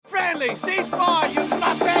Stanley, ceasefire, you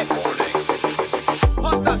nuthead!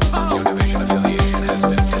 What the fuck? Your division affiliation has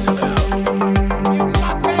been disavowed. You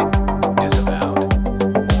nuthead! Disavowed.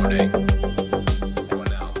 Warning. You are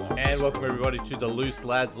now And welcome everybody to the Loose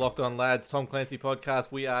Lads, Locked On Lads, Tom Clancy podcast.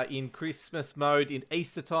 We are in Christmas mode, in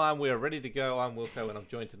Easter time. We are ready to go. I'm Wilco and I'm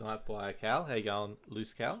joined tonight by Cal. How you going,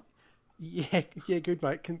 Loose Cal? Yeah, good,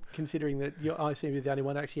 mate. Considering that I seem to be the only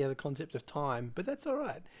one who actually has a concept of time, but that's all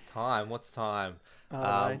right. Time? What's time?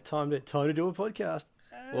 Time to do a podcast.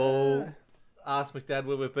 Well, ask McDad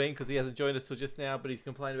where we've been because he hasn't joined us till just now, but he's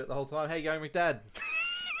complained about the whole time. How you going, McDad?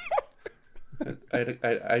 At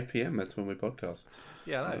 8 p.m. That's when we podcast.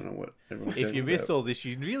 Yeah, I don't know what everyone's If going you on missed about. all this,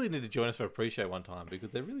 you really need to join us for a pre-show one time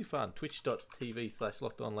because they're really fun.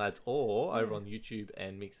 Twitch.tv/LockedOnLads or over on YouTube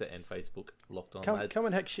and Mixer and Facebook, Locked On Lads. Come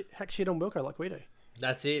and hack shit on Wilco like we do.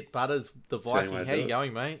 That's it. Butters, the Same way Viking. to How do you it.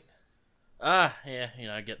 going, mate? Yeah,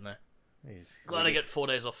 getting there. He's Glad I get 4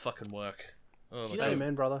 days off fucking work. Oh, my you God. know-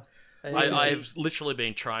 Amen, brother. I've literally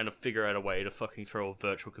been trying to figure out a way to fucking throw a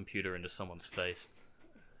virtual computer into someone's face.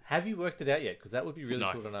 Have you worked it out yet? Because that would be really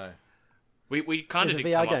No. cool to know. We kind of There's a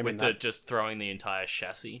did VR come up game with in that. just throwing the entire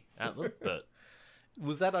chassis at them, but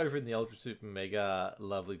Was that over in the Ultra Super Mega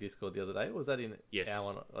lovely Discord the other day? Or was that in Yes.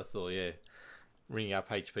 our one? I saw, yeah. Ringing up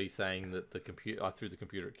HP saying that the computer, I threw the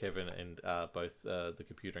computer at Kevin and both the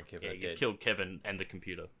computer and Kevin yeah, are you dead. killed Kevin and the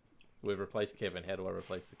computer. We've replaced Kevin. How do I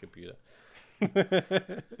replace the computer?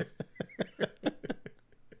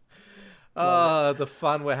 The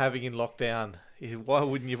fun we're having in lockdown. Why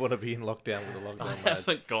wouldn't you want to be in lockdown with a I lockdown? lads?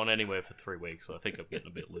 haven't gone anywhere for 3 weeks, so I think I'm getting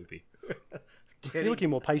a bit loopy. You're looking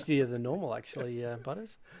more pastier than normal, actually,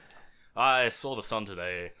 Butters. I saw the sun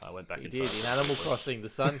today. I went back You inside. did. In Animal Crossing, the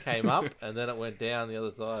sun came up and then it went down the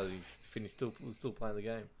other side. You finished was still playing the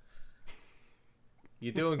game.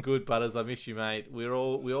 You're doing good, Butters. I miss you, mate. We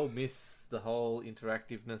all miss the whole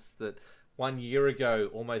interactiveness that 1 year ago,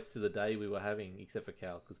 almost to the day we were having, except for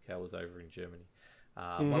Cal, because Cal was over in Germany.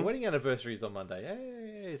 My wedding anniversary is on Monday.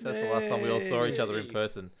 Hey, so that's the last time we all saw each other in Yay.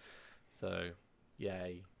 person. So,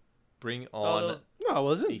 yay. Bring Oh, on... there was- No, it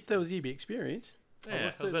wasn't. Easter. That was UB experience. yeah,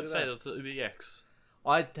 what's I was the- about to say that's UBX.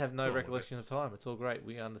 I have no Oh, recollection of time. It's all great.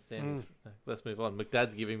 We understand this. Let's move on.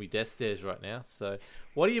 McDad's giving me death stares right now. So,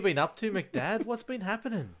 what have you been up to, McDad? What's been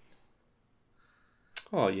happening?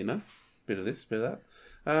 Oh, you know, bit of this, bit of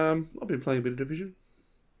that. I've been playing a bit of Division.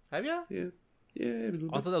 Have you? Yeah, a little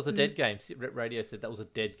I bit. thought that was a dead game. Sitrep Radio said that was a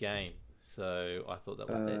dead game. So, I thought that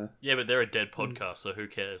was dead. Yeah, but they're a dead podcast, so who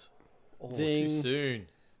cares? Oh, too Zing. soon.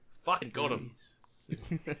 Fucking got him.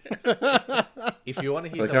 If you want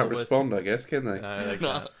to hear They some can't of the respond, I guess, can they? worst... No, they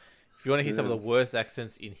can't. If you want to hear some of the worst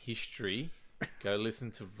accents in history, go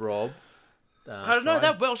listen to Rob. I don't know. try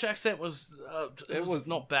That and- Welsh accent was it was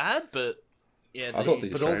not bad, but yeah, I thought the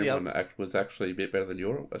but all the Australian one was actually a bit better than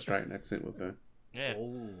your Australian accent, Wilco. yeah,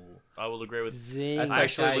 Oh. I will agree with. Zing. That's I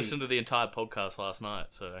actually okay. listened to the entire podcast last night,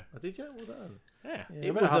 so Oh, did you? Well done. yeah. Yeah, It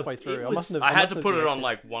about was a- halfway it through. was- mustn't have, I had must to have put been it on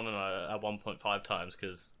accents. like 1.5 times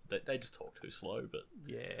because they just talk too slow. But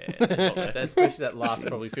Yeah, especially that last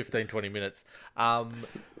probably 15, 20 minutes. But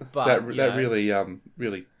That you that know,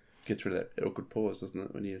 really gets rid of that awkward pause, doesn't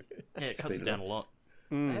it? When you yeah, it cuts Speed it it down up. a lot.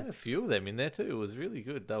 they had a few of them in there too. It was really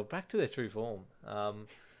good. They were back to their true form.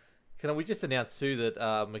 Can we just announce too that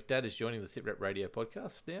McDad is joining the Sitrep Radio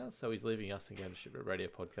podcast now, so he's leaving us and going to Sitrep Radio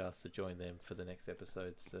podcast to join them for the next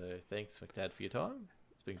episode. So thanks, McDad, for your time.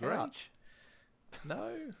 It's been great. Ouch.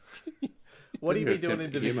 No. What have you been doing in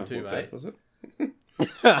Division 2, Wilco, mate? Was it?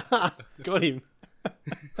 Got him.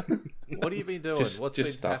 What have you been doing? Just What's just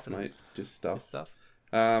been stuff, happening? mate. Just stuff. Just stuff.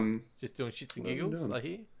 Um, Just doing shits and What have you giggles, done? I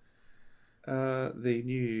hear. the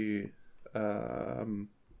new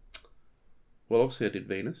well, obviously I did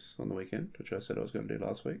Venus on the weekend, which I said I was going to do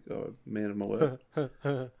last week. Oh, man of my word.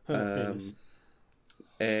 Venus.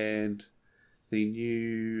 And the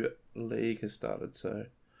new league has started, so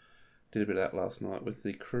did a bit of that last night with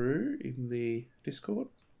the crew in the Discord.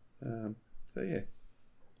 So yeah.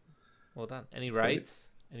 Well done. Any That's about it. raids?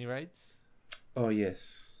 Any raids? Oh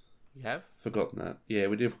yes, You have? forgotten that. Yeah,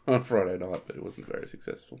 we did one on Friday night, but it wasn't very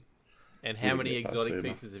successful. And We how didn't many get past exotic Boomer.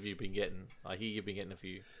 pieces have you been getting? I hear you've been getting a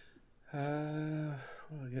few. What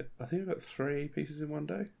did I get? I think I got 3 pieces in one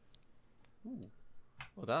day,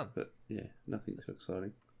 Well done. but yeah, nothing too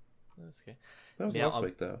exciting. That's okay. That was Now, last I'm-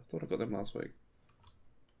 week though. I thought I got them last week.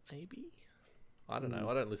 Maybe? I don't know.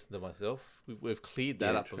 I don't listen to myself. We've cleared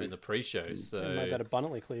that Yeah, up true. in the pre-show. They So made that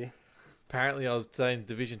abundantly clear. apparently I was saying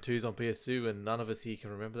Division 2's on PS2 and none of us here can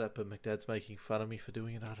remember that, but McDad's making fun of me for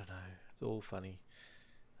doing it. I don't know. It's all funny.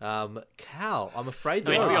 Cal, I'm afraid I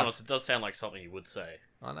to mean, to be ask. honest, it does sound like something you would say.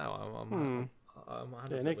 I know. I'm Yeah,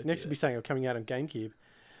 100% next with will you be saying I'm coming out on GameCube.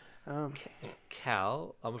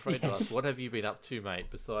 Cal, I'm afraid to ask, what have you been up to, mate,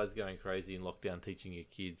 besides going crazy in lockdown teaching your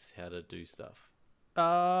kids how to do stuff?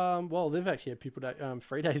 Well, they've actually had people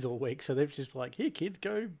free days all week, so they've just like, here, kids,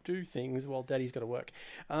 go do things while Daddy's got to work.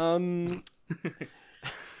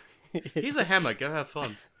 Here's a hammer. Go have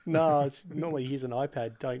fun. No, it's normally here's an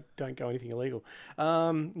iPad. Don't go anything illegal.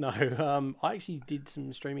 No, I actually did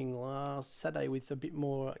some streaming last Saturday with a bit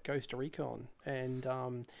more Ghost Recon and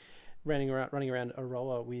running around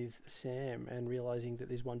Aroa with Sam and realizing that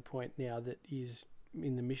there's one point now that is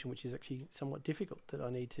in the mission which is actually somewhat difficult that I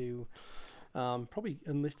need to probably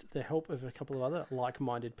enlist the help of a couple of other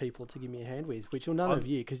like-minded people to give me a hand with, which will none of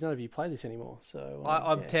you, because none of you play this anymore. So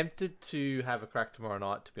I'm tempted to have a crack tomorrow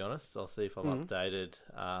night, to be honest. I'll see if I'm updated.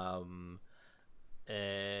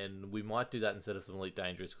 And we might do that instead of some Elite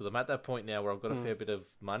Dangerous, because I'm at that point now where I've got a fair bit of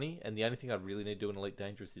money, and the only thing I really need to do in Elite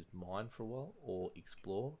Dangerous is mine for a while, or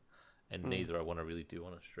explore. And neither I want to really do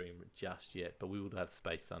on a stream just yet, but we will have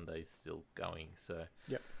Space Sundays still going. So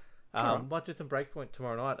Yep. Might do some Breakpoint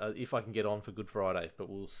tomorrow night if I can get on for Good Friday, but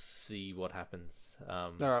we'll see what happens.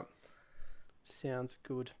 All right. Sounds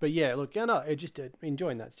good. But yeah, look, just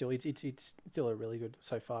enjoying that still. It's still a really good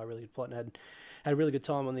so far, really good plot, and had a really good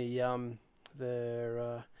time on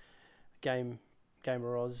the Game of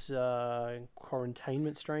Oz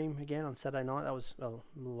quarantainment stream again on Saturday night. That was a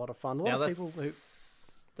lot of fun. A lot of people who.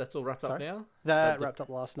 That's all wrapped up now? That wrapped up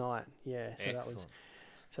last night. Yeah, so Excellent. that was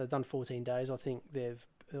they've done 14 days. I think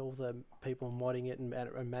all the people modding it and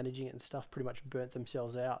managing it and stuff pretty much burnt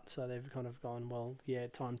themselves out. So they've kind of gone, well, yeah,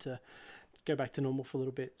 time to go back to normal for a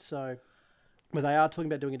little bit. So, but they are talking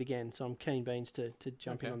about doing it again. So I'm keen beans to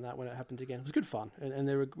jump in on that when it happens again. It was good fun, and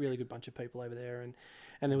there were a really good bunch of people over there, and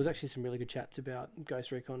there was actually some really good chats about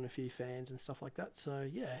Ghost Recon, a few fans and stuff like that. So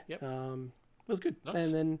yeah, Yep. it was good. Nice.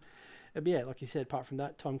 And then. Yeah, like you said, apart from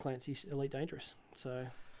that, Tom Clancy's Elite Dangerous. So,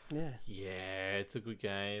 yeah. Yeah, it's a good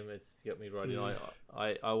game. It's got me right in.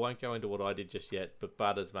 I won't go into what I did just yet, but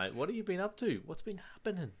Butters, mate, what have you been up to? What's been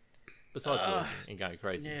happening? Besides working and going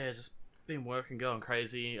crazy. Yeah, just been working, going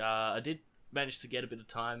crazy. I did manage to get a bit of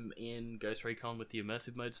time in Ghost Recon with the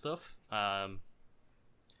immersive mode stuff. So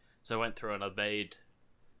I went through and I made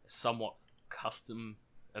a somewhat custom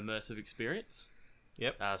immersive experience.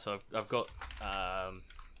 Yep. So I've got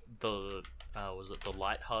the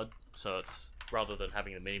light HUD, so it's rather than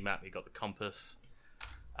having the mini map, you've got the compass.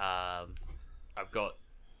 I've got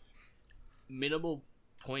minimal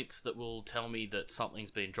points that will tell me that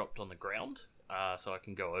something's been dropped on the ground, so I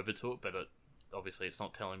can go over to it, but obviously it's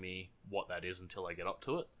not telling me what that is until I get up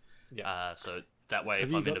to it. Yeah. So that way, So have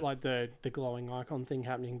if you I'm in got like the glowing icon thing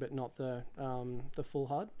happening, but not the full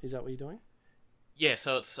HUD? Is that what you're doing? yeah,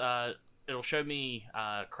 so it's it'll show me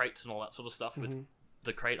crates and all that sort of stuff with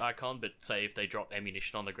the crate icon, but say if they drop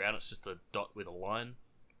ammunition on the ground, it's just a dot with a line.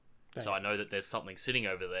 So I know that there's something sitting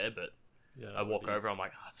over there, but Yeah, I walk over, I'm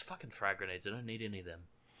like, it's fucking frag grenades, I don't need any of them.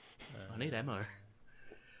 I need ammo.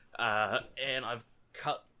 And I've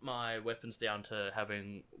cut my weapons down to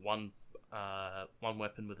having one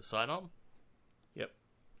weapon with a sidearm. Yep.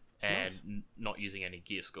 And Nice. not using any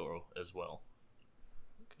gear score as well.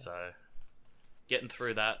 So, getting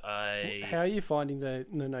through that, How are you finding the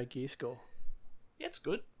no gear score? yeah, it's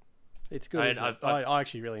good. It's good. Isn't it? I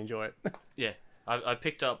actually really enjoy it. Yeah, I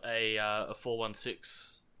picked up a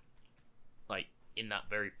 416 like in that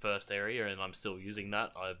very first area, and I'm still using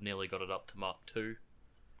that. I've nearly got it up to Mark II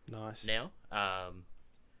Nice. now.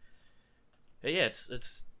 But yeah,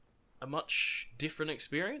 it's a much different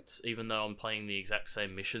experience. Even though I'm playing the exact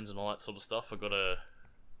same missions and all that sort of stuff, I've got to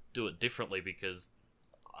do it differently because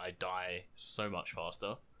I die so much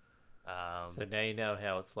faster. So now you know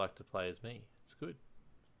how it's like to play as me. It's good.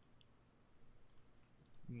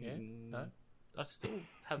 Yeah? No? I still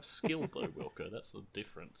have skill though, Wilco. That's the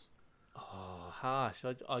difference. Oh, harsh.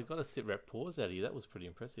 I got to sit rep pause out of you. That was pretty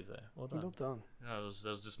impressive there. Well done. Well done. That was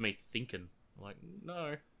just me thinking. Like,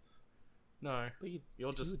 no. But you You're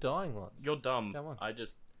were just dying lots. you're dumb. Come on. I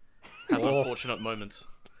just have unfortunate moments.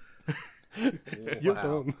 You're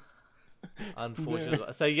Wow. done.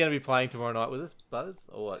 Unfortunately. So you're going to be playing tomorrow night with us, Butters?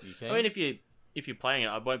 Or what? You can? I mean, if you're playing it,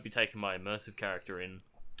 I won't be taking my immersive character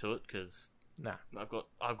into it because Nah. I've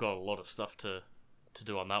got a lot of stuff to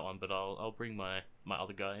do on that one. But I'll bring my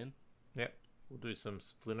other guy in. Yep. We'll do some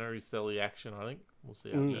splintery celly action, I think. We'll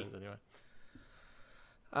see how it goes anyway.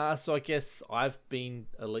 So I guess I've been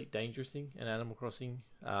Elite Dangerousing in Animal Crossing.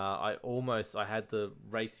 I had the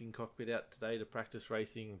racing cockpit out today to practice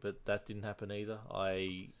racing, but that didn't happen either.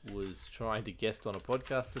 I was trying to guest on a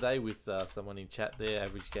podcast today with someone in chat there,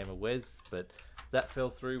 Average Gamer Wes, but that fell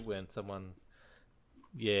through when someone,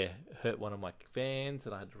 hurt one of my fans,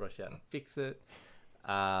 and I had to rush out and fix it.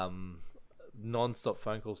 Non-stop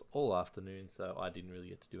phone calls all afternoon, so I didn't really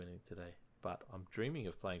get to do anything today. But I'm dreaming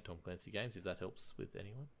of playing Tom Clancy games, if that helps with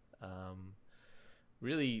anyone.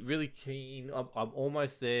 Really, really keen. I'm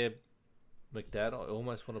almost there, McDad. I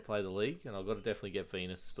almost want to play the League, and I've got to definitely get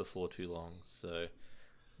Venus before too long. So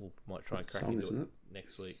we might try and That's a crack song, into isn't it it?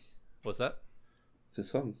 next week. What's that? It's a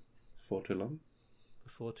song. For too long.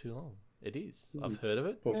 Before too long. It is. I've heard of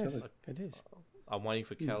it. Poor Yes, Kelly. it is. I'm waiting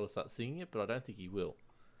for Cal to start singing it, but I don't think he will.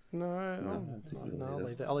 No, I don't think we'll I'll either.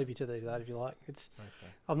 leave that. I'll leave you to that if you like. It's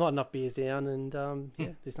Okay. I've not enough beers down, and yeah,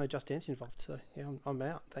 there's no Just Dance involved, so yeah, I'm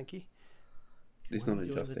out. Thank you. It's Why not are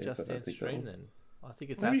you a doing Just the Dance, I don't think stream that then. I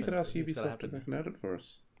think it's Maybe you could happened. ask I think it's gotta Ubisoft to happen. fucking add it for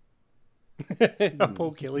us.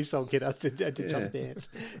 Paul Kelly song get us to Yeah. Just Dance.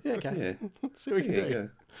 Yeah, okay. Yeah. See what we can Yeah, do.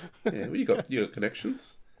 yeah. Yeah, well, you got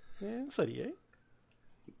connections. Yeah, so do you.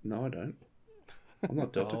 No, I don't. I'm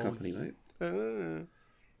not Delta Oh, Company, mate.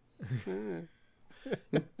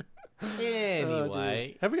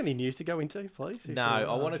 Anyway, Have we got any news to go into, please? no,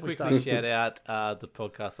 I want to quickly shout out the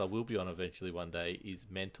podcast I will be on eventually one day is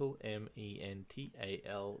Mental,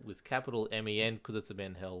 Mental, with capital MEN, because it's a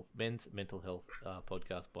men's mental health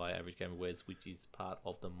podcast by Average Gamer Wes, which is part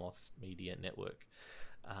of the Moss Media Network.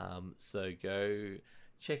 So go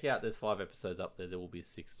check out. There's 5 episodes up there. There will be a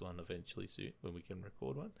 6th one eventually soon when we can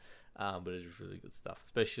record one. But it's really good stuff,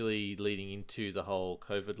 especially leading into the whole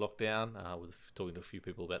COVID lockdown. With talking to a few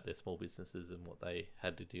people about their small businesses and what they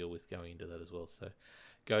had to deal with going into that as well. So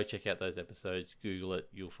go check out those episodes. Google it,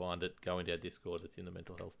 you'll find it. Go into our Discord. It's in the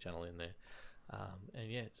mental health channel in there. And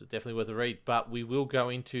yeah, it's definitely worth a read. But we will go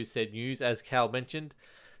into said news as Cal mentioned.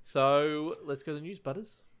 So let's go to the news,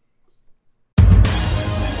 Butters.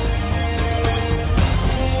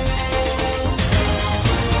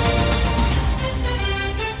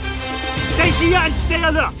 Stay here and stay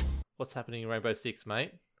alert! What's happening in Rainbow Six,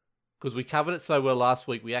 mate? Because we covered it so well last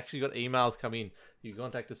week, we actually got emails come in. You can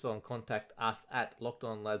contact us on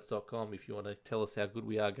contactus@lockedonlads.com if you want to tell us how good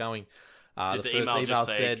we are going. Did the first email just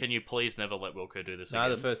say, said, "Can you please never let Wilco do this no,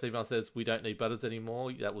 again"? the first email says, we don't need Butters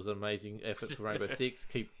anymore. That was an amazing effort for Rainbow Six.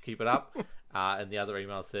 Keep it up. And the other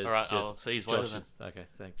email says, All right, just, I'll see you later Josh then. is- Okay,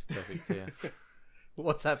 thanks. Perfect. See ya.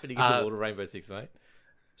 What's happening in the world of Rainbow Six, mate?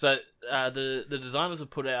 So the designers have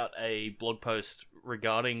put out a blog post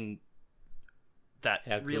regarding that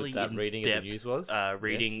How good really that reading of the in-depth news was?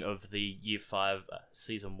 reading Yes. of the Year 5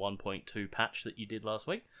 Season 1.2 patch that you did last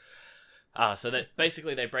week. So that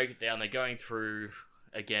basically they break it down. They're going through,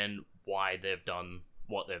 again, why they've done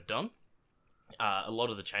what they've done. A lot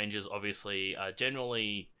of the changes, obviously, are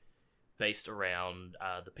generally based around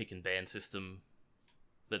the pick and ban system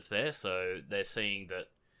that's there. So they're seeing that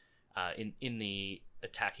in the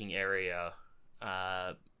attacking area,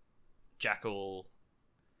 Jackal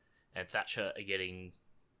and Thatcher are getting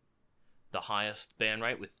the highest ban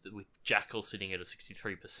rate, with Jackal sitting at a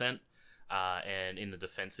 63%, and in the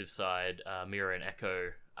defensive side, Mira and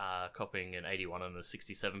Echo copying an 81 and a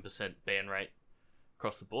 67% ban rate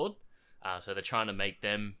across the board. So they're trying to make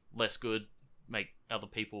them less good, make other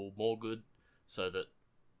people more good, so that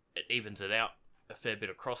it evens it out a fair bit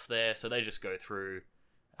across there. So they just go through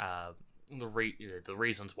the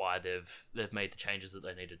reasons why they've made the changes that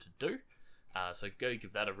they needed to do. So go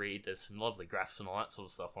give that a read. There's some lovely graphs and all that sort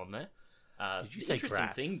of stuff on there. Did you the say interesting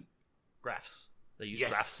graphs? thing, graphs. They use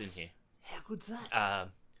Yes. graphs in here. How good's that?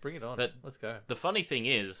 Bring it on. but- Let's go. The funny thing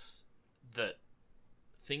is that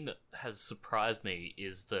thing that has surprised me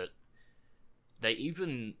is that they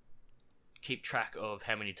even keep track of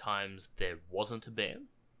how many times there wasn't a ban.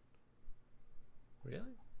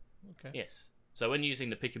 Really? Okay. Yes. So when using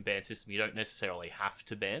the pick and ban system, you don't necessarily have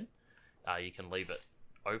to ban. You can leave it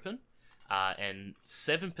open. And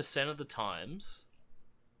 7% of the times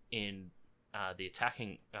in the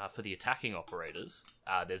attacking for the attacking operators,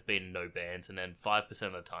 there's been no bans, and then 5%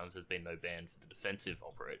 of the times there's been no ban for the defensive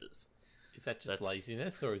operators. Is that just That's-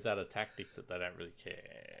 laziness, or is that a tactic that they don't really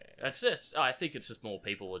care? That's it. I think it's just more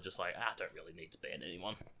people are just like, I don't really need to ban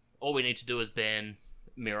anyone. All we need to do is ban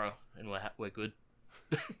Mira, and we're good.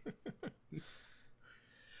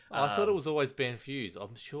 I thought it was always ban Fuse.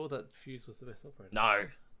 I'm sure that Fuse was the best operator. No.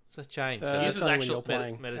 It's a change. Fuse It's is only when actual you're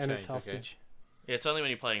playing, meta and it's change, okay. hostage. Yeah, it's only when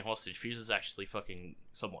you're playing hostage. Fuse is actually fucking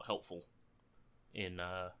somewhat helpful in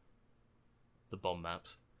the bomb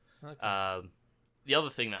maps. Okay. The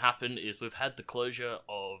other thing that happened is we've had the closure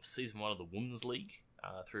of Season 1 of the Women's League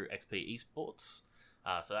through XP Esports.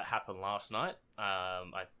 So that happened last night.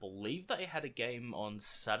 I believe they had a game on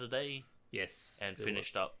Saturday yes. and there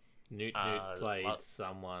finished was. up. Newt played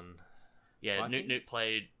someone. Yeah, Vikings? Newt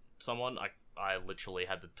played someone. I literally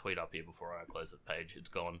had the tweet up here before I closed the page. It's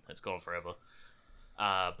gone. It's gone forever.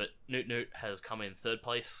 But Newt Newt has come in third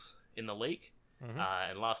place in the league. Mhm.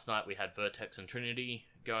 And last night we had Vertex and Trinity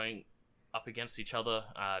going up against each other.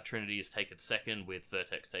 Trinity has taken second, with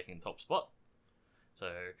Vertex taking the top spot.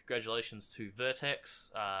 So congratulations to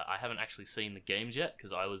Vertex. I haven't actually seen the games yet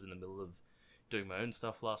because I was in the middle of doing my own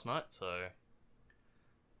stuff last night, so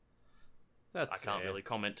That's I can't fair. really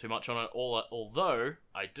comment too much on it. Although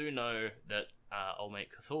I do know that old mate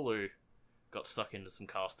Cthulhu got stuck into some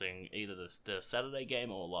casting either the Saturday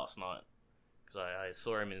game or last night, because I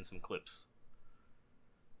saw him in some clips.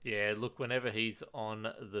 Yeah, look, whenever he's on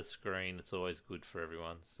the screen, it's always good for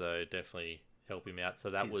everyone. So definitely help him out. So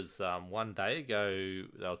that He's- was 1 day ago.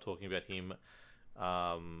 They were talking about him,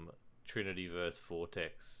 Trinity versus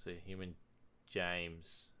Vortex. So him and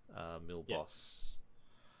James Milboss.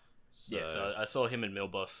 Yeah, so I saw him and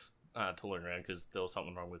Milboss tooling around because there was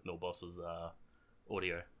something wrong with Milboss's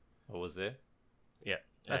audio. What was there? Yeah,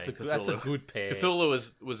 That's a and that's a Cthulhu- good pair. Cthulhu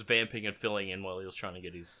was vamping and filling in while he was trying to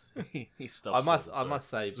get his his stuff. I must sorted, so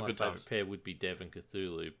say it was my good favourite times. pair would be Dev and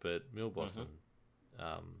Cthulhu, but Milboss Mhm.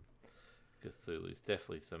 and Cthulhu's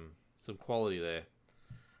definitely some quality there.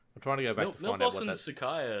 I'm trying to go back to find out Milboss what and that.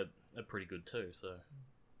 Sakai are pretty good too, so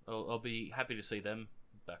I'll be happy to see them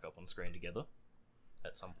back up on screen together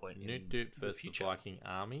at some point in Newt the versus future. Viking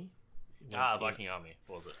Army. Viking Army,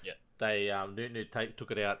 was it? Yeah. They Newt took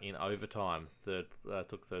it out in overtime.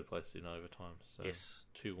 Took third place in overtime. So Yes.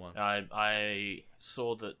 2-1. I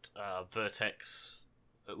saw that Vertex.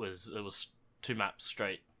 It was 2 maps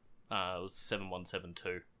straight. It was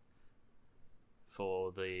 7-1-7-2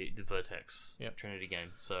 for the Vertex Yep. Trinity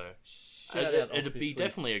game. So Shout out, it'd be obviously,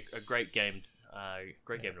 definitely a great game.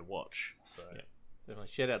 Game to watch. So Yeah.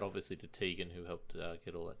 Definitely. Shout out obviously to Tegan who helped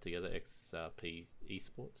get all that together. XP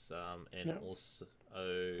Esports and Yep. also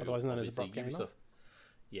Otherwise known as a obviously Brock Gamer. Ubisoft.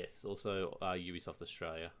 Yes, also Ubisoft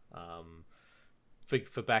Australia.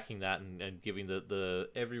 For backing that and giving the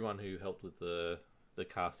everyone who helped with the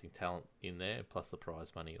casting talent in there, plus the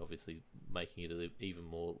prize money, obviously making it even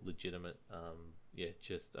more legitimate. Yeah,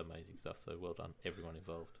 just amazing stuff. So well done, everyone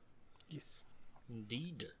involved. Yes.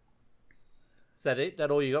 indeed. Is that it?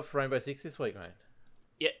 That all you got for Rainbow Six this week, mate?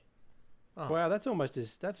 Yeah. Oh. Wow, that's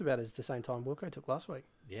about as the same time Wilco took last week.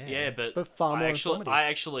 Yeah, but But far more informative. I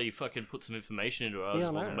actually fucking put some information into it. I Yeah, just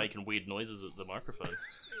I know. wasn't making weird noises at the microphone.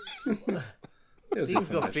 There was Things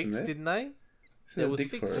got information fixed, there. didn't they? Said There was dig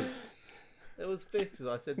for fixes. it. There was fixes.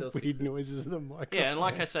 I said there was Weird fixes. noises in the microphone. Yeah, and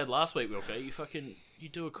like I said last week, Wilco, you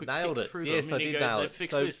do a quick Nailed pick it. through Yes, them, I and you did go, nail they it.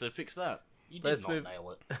 fixed So- this, they fixed that. You did Let's not move-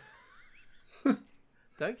 nail it.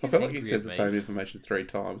 Don't I get felt like angry you said at the me. same information 3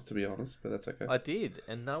 times, to be honest, but that's okay. I did,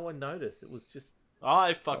 and no one noticed. It was just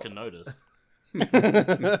I fucking noticed.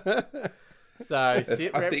 so.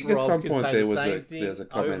 Sit I rep think at Rob some can point say there the was same thing there was a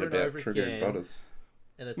comment over and about over triggering again, butters.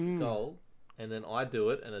 and it's Mm. gold. And then I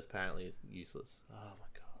do it, and apparently it's useless. Oh my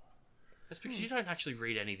god! That's because you don't actually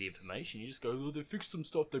read any of the information. You just go, oh, they fixed some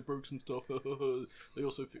stuff, they broke some stuff, they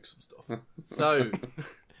also fixed some stuff. So,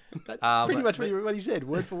 That's pretty much what he said,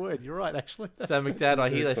 word for word. You're right, actually. so McDad, I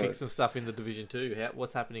hear they Very fixed some close. stuff in the Division 2.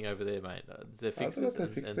 What's happening over there, mate? Is there I don't know fixes? if they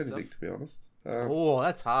and- fixed and anything, stuff? to be honest. Oh,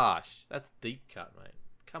 that's harsh. That's deep cut, mate.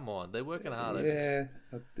 Come on, they're working hard. over there.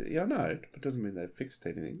 yeah, I know, but it doesn't mean they've fixed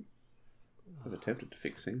anything. They've attempted to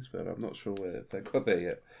fix things, but I'm not sure where they got there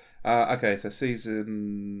yet. Okay, so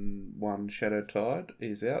Season 1 Shadow Tide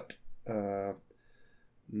is out.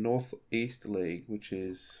 Northeast League, which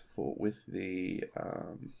is with the...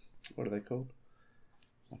 what are they called?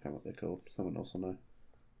 I can't remember what they're called. Someone else will know.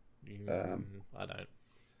 I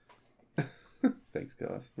don't. Thanks,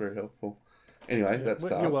 guys. Very helpful. Anyway, that You're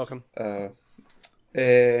starts. welcome.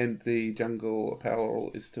 And the Jungle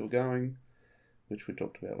Apparel is still going, which we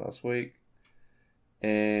talked about last week.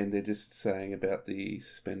 And they're just saying about the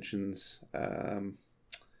suspensions. They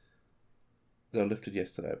were lifted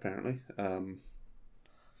yesterday, apparently.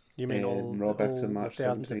 You mean And all, roll back to the March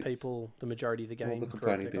thousands of 17th. people, the majority of the game, All the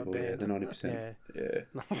complaining correct, people, got yeah, the banned? 90%. Yeah. Yeah.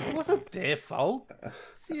 It wasn't their fault.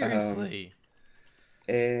 Seriously.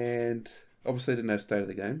 And obviously didn't have state of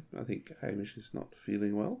the game. I think Hamish is not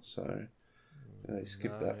feeling well, so they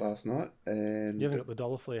skipped that No. last night. And He hasn't got the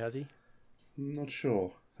dollar flu, has he? I'm not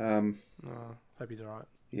sure. Oh, hope he's alright.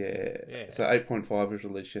 Yeah. Yeah. So 8.5 was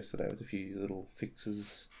released yesterday with a few little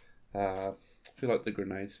fixes. I feel like the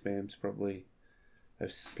grenade spams probably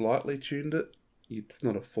have slightly tuned it. It's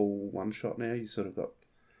not a full one shot now. You sort of got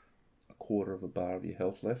a quarter of a bar of your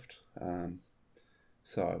health left.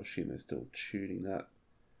 So I assume they're still tuning that.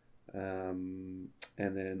 And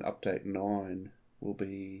then update 9 will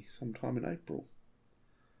be sometime in April.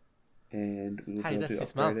 And we will Hey, be able that's to this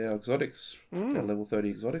upgrade month. our exotics. Our level 30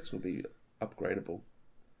 exotics will be upgradable.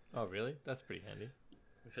 Oh, really? That's pretty handy.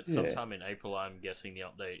 If it's sometime in April, I'm guessing the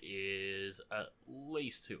update is at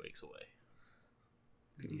least 2 weeks away.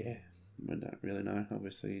 Yeah, we don't really know.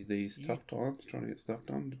 Obviously, these tough times, trying to get stuff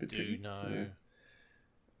done, is a bit Do tricky. know. So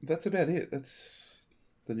that's about it. That's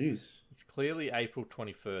the news. It's clearly April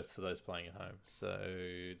 21st for those playing at home. So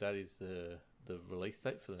that is the release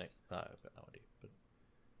date for the next. No, I've got no idea. But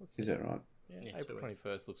let's see. Is that right? Yeah, Yeah, April 2 weeks.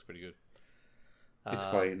 21st looks pretty good. It's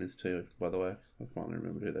hyenas too, by the way. I finally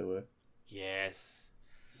remembered who they were. Yes.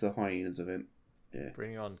 It's the hyenas event. Yeah.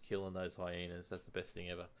 Bring on killing those hyenas. That's the best thing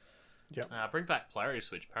ever. Bring back Polarity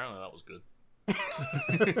Switch. Apparently that was good.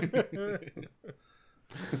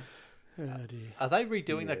 Oh dear. Are they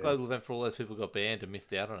redoing that Yeah. global event for all those people who got banned and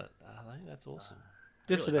missed out on it? Are they? That's awesome.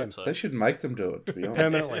 Just for Really them, hope so. They should make them do it, to be honest.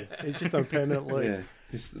 permanently. It's just a permanent loop. Yeah,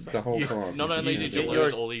 just the whole time. Not only did you get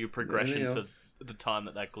lose your- all of your progression Anything for else? the time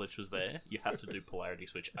that glitch was there, you have to do Polarity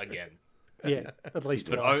Switch again. Yeah, at least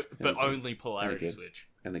But twice. but only Polarity again. Switch.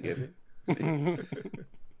 And again,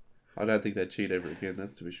 I don't think they'd cheat ever again.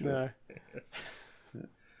 That's to be sure. No.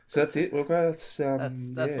 So that's it. Well, that's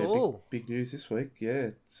That's yeah, all. Big news this week. Yeah,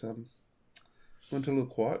 it's went to a little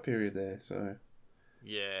quiet period there. So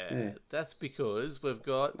Yeah, that's because we've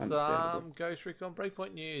got Understandable. some Ghost Recon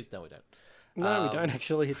Breakpoint news. No, we don't. No, we don't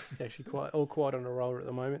actually. It's actually all quiet on a roller at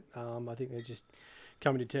the moment. I think they're just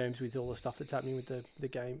coming to terms with all the stuff that's happening with the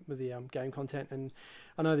game, with the game content. And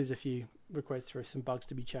I know there's a few requests for some bugs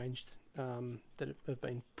to be changed that have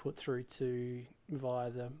been put through to via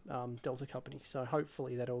the Delta company. So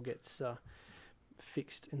hopefully that all gets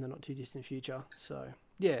fixed in the not too distant future. So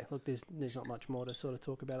yeah, look, there's not much more to sort of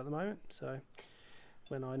talk about at the moment. So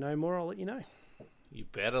when I know more, I'll let you know. You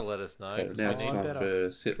better let us know. okay, now it's We need- time better.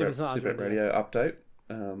 for Sit If Rep it's not under Radio update.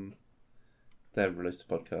 They haven't released a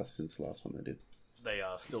podcast since the last one they did. They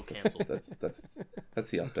are still cancelled. That's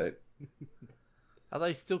the update. Are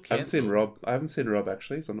they still I haven't seen cancelled? Rob. I haven't seen Rob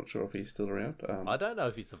actually, so I'm not sure if he's still around. I don't know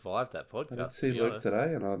if he survived that podcast. I did to see be Luke honest.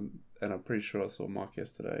 today, and I'm pretty sure I saw Mike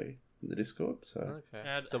yesterday in the Discord. So Okay.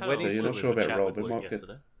 Had- So had when a you're is not little sure bit of a about chat Rob, with it Luke might get-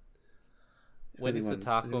 yesterday. when is the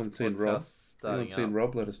Tarkov anyone seen podcast Rob? starting Anyone seen up?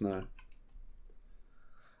 Rob? Let us know.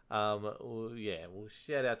 Well, yeah, well,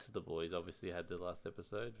 shout out to the boys. Obviously, had the last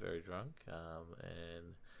episode, very drunk,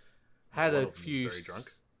 and had One a of them few very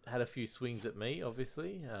drunk. had a few swings at me,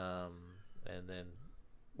 obviously, and then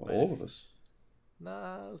Well, all of us.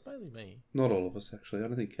 nah, it was mainly me. Not all of us actually. I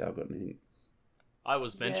don't think Cal got anything. I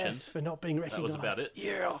was mentioned. Yes, for not being That recognised. was about it.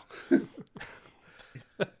 Yeah.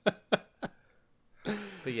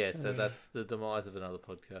 But yeah, so that's the demise of another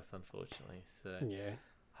podcast, unfortunately. So Yeah.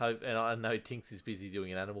 hope, and I know Tinks is busy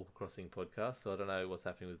doing an Animal Crossing podcast, so I don't know what's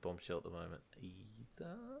happening with Bombshell at the moment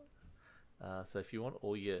either. So if you want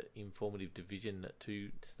all your informative Division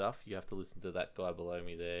 2 stuff, you have to listen to that guy below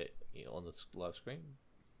me there on the live screen.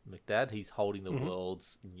 McDad, he's holding the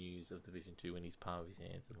world's news of Division 2 in his palm of his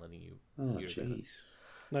hands and letting you Oh, hear about it. jeez.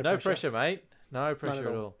 No pressure, mate. No pressure at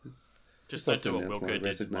at all. all. Just like don't do to what announce my Wilco did to my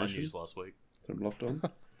resignation. news last week. So I'm locked on.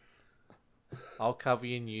 I'll cover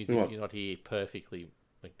your news We if won't. you're not here perfectly,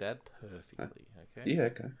 McDad. Perfectly, okay? Yeah,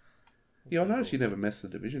 okay. Yeah, I noticed you never messed the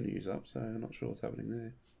division news up, so I'm not sure what's happening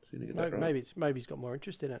there. So you need to get that right. Maybe he's got more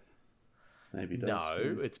interest in it. Maybe he does. No,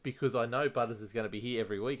 yeah. it's because I know Butters is going to be here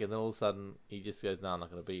every week, and then all of a sudden he just goes, "No, I'm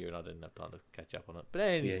not going to be here," and I didn't have time to catch up on it. But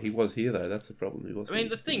anyway, Yeah, he was here though. That's the problem. He was. I mean, here.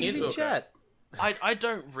 the thing he's is, in Wilco, chat. I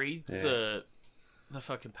don't read Yeah. the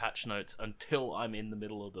fucking patch notes until I'm in the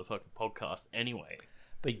middle of the fucking podcast anyway.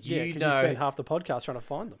 But Yeah, you because you spend know, half the podcast trying to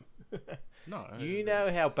find them. No, you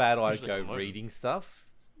know how bad I Usually go come over. reading stuff.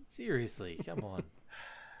 Seriously, come on.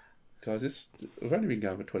 Guys, we've only been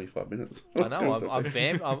going for 25 minutes. I know. I'm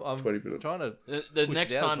 20 minutes. trying to. The Push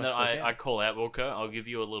next it out as time much that as I can. I call out Wilco, I'll give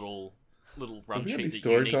you a little run Have we got any sheet that you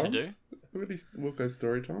story need times? to do. Have we got any Wilco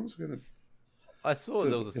story times? We're gonna. I saw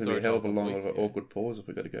there was a It's gonna story. be a hell of a time long, weeks ago. awkward pause if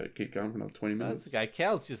we got to go keep going for another 20 minutes. That's okay.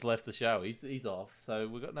 Cal's just left the show. He's off, so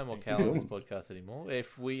we've got no more Cal on this podcast anymore.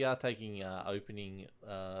 If we are taking opening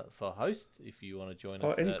for host, if you want to join Oh,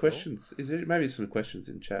 us. any at all. questions? Is there maybe some questions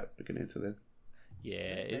in chat we can answer then? Yeah,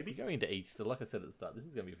 it'll be going into Easter. Like I said at the start, this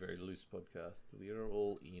is going to be a very loose podcast. We are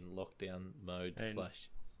all in lockdown mode And-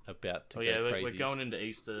 / about to Oh go yeah, crazy. we're going into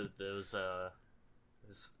Easter. There's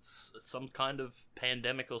some kind of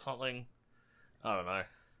pandemic or something. I don't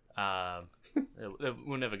know.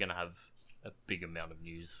 We're never going to have a big amount of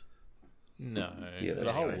news. No, Yeah, the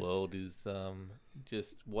that's whole right. world is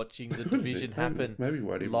just watching the division happen. Maybe we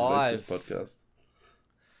won't even live. release this podcast.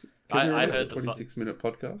 I Can we release a heard the 26-minute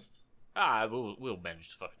podcast? We'll manage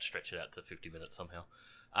to fucking stretch it out to 50 minutes somehow.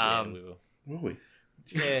 Yeah, we will. Will we?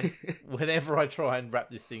 Yeah, whenever I try and wrap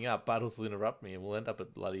this thing up, Buttles will interrupt me, and we'll end up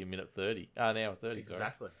at bloody a minute 30. An hour 30. Sorry.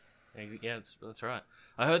 Exactly. Yeah, that's right.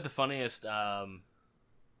 I heard the funniest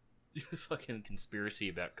fucking conspiracy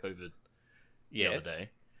about COVID the other day.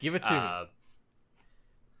 Give it to me.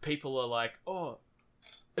 People are like, oh,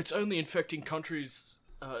 it's only infecting countries.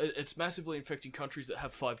 It's massively infecting countries that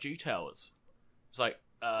have 5G towers. It's like,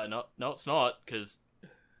 no, it's not, because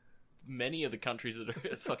many of the countries that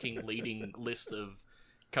are fucking leading list of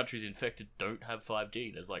countries infected don't have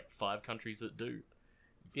 5G. There's like 5 countries that do.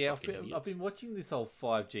 Yeah, Fucking I've been idiots. watching this whole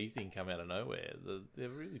 5G thing come out of nowhere. They're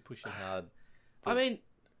really pushing hard. I mean,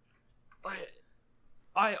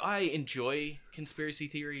 I enjoy conspiracy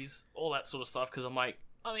theories, all that sort of stuff, because I'm like,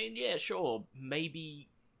 I mean, yeah, sure, maybe,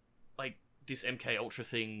 like, this MK Ultra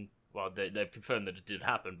thing, well, they've confirmed that it did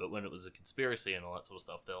happen, but when it was a conspiracy and all that sort of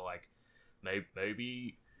stuff, they're like,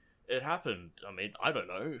 maybe it happened. I mean, I don't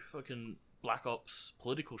know, fucking Black Ops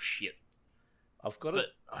political shit. I've got But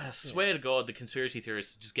I swear to God, the conspiracy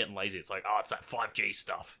theorists are just getting lazy. It's like, oh, it's that 5G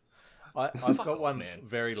stuff. I've Fuck got off, one man.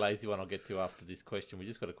 very lazy one I'll get to after this question. We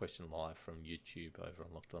just got a question live from YouTube over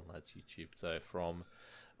on Locked On Lads YouTube. So from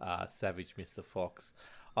Savage Mr. Fox.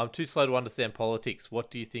 I'm too slow to understand politics. What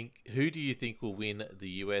do you think? Who do you think will win the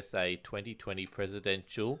USA 2020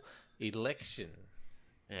 presidential election?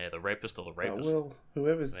 Yeah, the rapist or the Oh, rapist. well,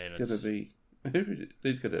 whoever's Man, going to it's- be...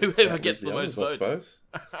 Who's going to... Whoever gets the most votes. suppose.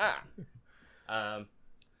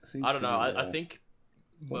 Seems I don't to know. be, I think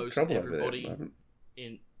well, most trouble over there at the everybody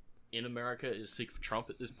moment. in America is sick for Trump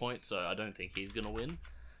at this point, so I don't think he's going to win.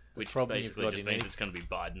 Which problem you've basically got just in means it- it's going to be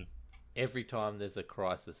Biden. Every time there's a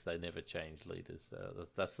crisis, they never change leaders. So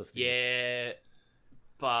that's the thing. Yeah,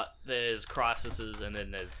 but there's crises and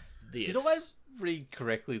then there's this. Did I read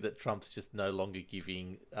correctly that Trump's just no longer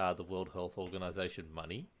giving the World Health Organization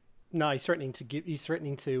money? No, he's threatening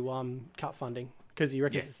to cut funding because he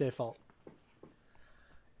reckons Yeah. it's their fault.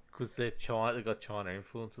 Because they've got China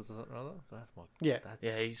influences or something or other. That's my, Yeah.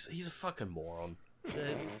 Yeah, he's a fucking moron.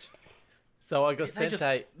 So I got They sent just,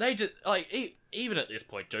 a... they just like even at this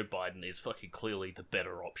point, Joe Biden is fucking clearly the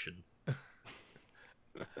better option.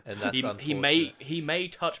 And that's He may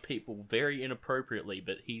touch people very inappropriately,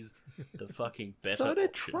 but he's the fucking better. So did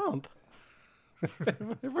option. Trump.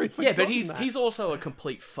 Everybody's Yeah, but forgotten that. he's also a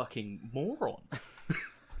complete fucking moron.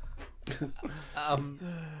 He's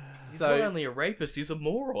So- not only a rapist, he's a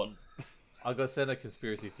moron. I got sent a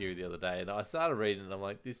conspiracy theory the other day, and I started reading it, and I'm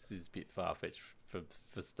like, this is a bit far-fetched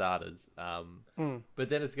for starters. But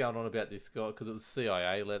then it's going on about this guy, because it was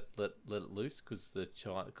CIA let it loose,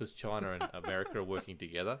 because China and America are working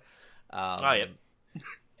together. Yeah.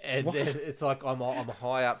 And then it's like, I'm a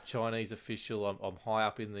high-up Chinese official, I'm high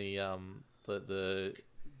up in the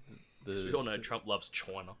We all know Trump loves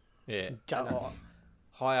China. Yeah. China.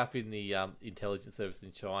 High up in the intelligence service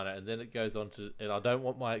in China, and then it goes on to, and I don't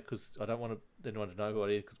want anyone to know who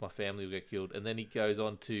it is because my family will get killed. And then he goes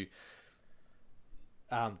on to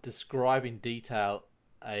describe in detail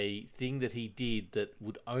a thing that he did that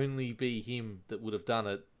would only be him that would have done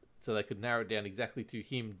it, so they could narrow it down exactly to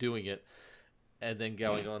him doing it, and then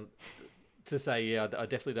going on to say, yeah, I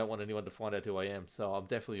definitely don't want anyone to find out who I am, so I'm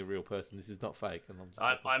definitely a real person. This is not fake. And I'm just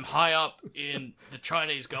like, I'm high up in the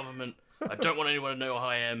Chinese government. I don't want anyone to know who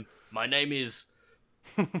I am. My name is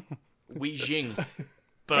Wei Jing,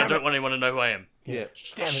 but I don't want anyone to know who I am. yeah.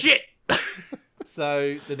 Shit!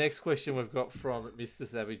 So the next question we've got from Mr.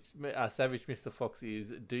 Savage Mr. Fox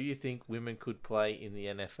is: do you think women could play in the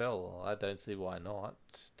NFL? I don't see why not,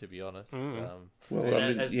 to be honest. Well, I And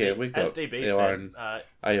mean, as yeah, D- we've as got DB our said, own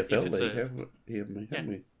if AFL it's league, a- haven't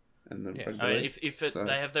we? And the Yeah. rugby I mean, league. if So-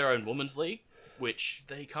 they have their own women's league, which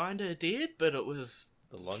they kind of did, but it was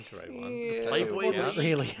The lingerie one. Yeah, Playboy it wasn't League.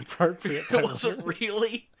 really appropriate. it wasn't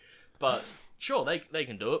really. But sure, they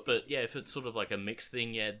can do it. But yeah, if it's sort of like a mixed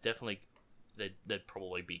thing, yeah, definitely they'd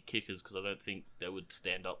probably be kickers because I don't think they would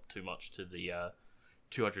stand up too much to the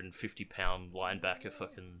 250-pound linebacker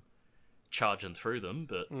fucking charging through them.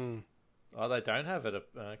 But Oh, they don't have it.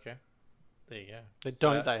 Okay, there you go. They So-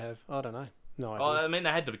 don't. They have. I don't know. No idea. oh, I mean,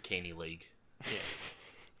 they had the bikini league.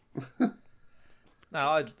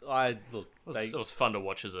 No, I look. It was fun to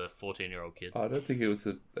watch as a 14-year-old kid. I don't think it was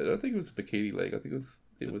a bikini league. I think it was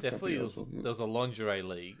Definitely, something there else, wasn't it? was a lingerie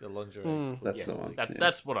league. A lingerie. That's the one. yeah.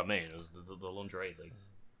 That's what I mean. Is the lingerie league.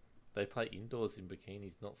 They play indoors in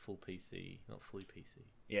bikinis, not full PC, not fully PC.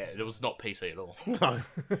 Yeah, it was not PC at all. No.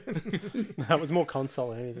 That was more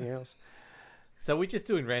console than anything else. So we're just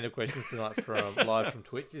doing random questions tonight from live from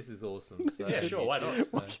Twitch. This is awesome. So, Yeah, sure, why not?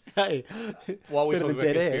 so- Hey, While we better talk than about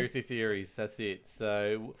dead air. conspiracy theories, that's it.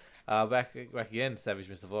 So back again, Savage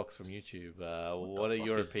Mr. Vox from YouTube. What are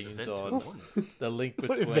your Fuck is opinions Event on 201? the link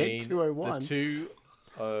What, Event between 201? the two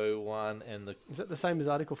 01 and the Is that the same as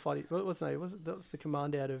Article 40? What was it? Was it that's the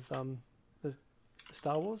command out of the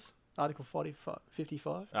Star Wars? Article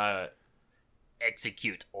 55?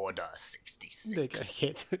 Execute Order 66. There you go.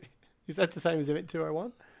 Yes. Is that the same as Event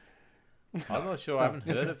 201? I'm not sure. I haven't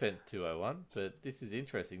heard of Event 201, but this is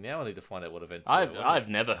interesting. Now I need to find out what Event 201 I've is.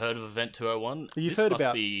 never heard of Event 201. You've This heard must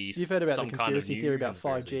about be you've heard about some the kind of conspiracy new theory about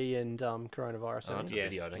conspiracy. 5G and coronavirus. Oh, haven't that's you? a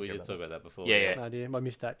video, I don't we care did about talk about that before. Yeah, yeah. No, dear, I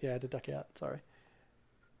missed that. Yeah, I had to duck out. Sorry.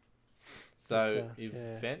 So, But, yeah.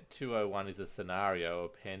 Event 201 is a scenario, a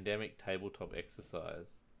pandemic tabletop exercise.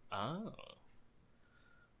 Oh.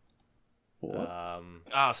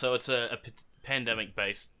 What? So it's a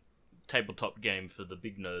pandemic-based tabletop game for the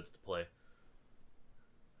big nerds to play.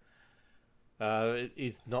 It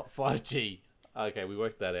is not 5G. Okay, we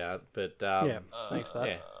worked that out, but Yeah, thanks for that.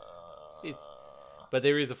 yeah, it's, but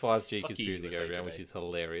there is a 5G Fuck you, conspiracy USA going around, Today. which is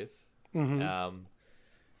hilarious. Mm-hmm.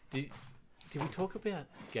 Did we talk about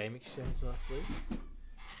Game Exchange last week?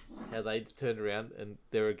 How they turned around and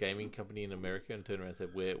they're a gaming company in America and turned around and said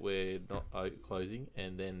we're not closing,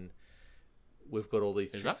 and then we've got all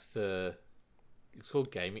these Is tricks to. It's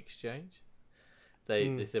called Game Exchange.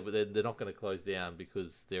 They said they're not going to close down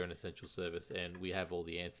because they're an essential service, and we have all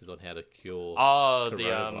the answers on how to cure. Oh,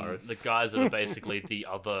 coronavirus. the guys that are basically the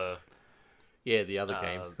other Yeah, the other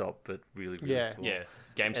GameStop, but really Yeah. small. yeah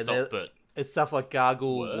they're- GameStop, but It's stuff like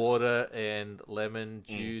gargle Worse. water and lemon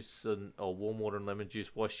juice or warm water and lemon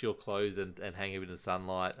juice. Wash your clothes and hang them in the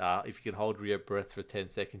sunlight. If you can hold your breath for 10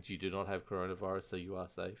 seconds, you do not have coronavirus, so you are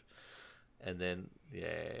safe. And then, yeah,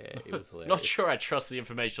 it was hilarious. not sure I trust the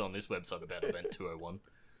information on this website about Event 201.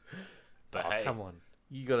 But Oh, hey, come on.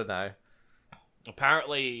 You got to know.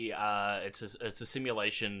 apparently it's a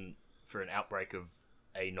simulation for an outbreak of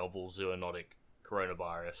a novel zoonotic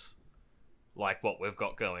coronavirus, like what we've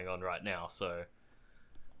got going on right now. So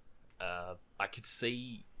I could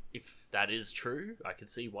see if that is true. I could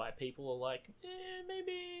see why people are like,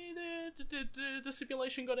 maybe the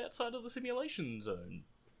simulation got outside of the simulation zone.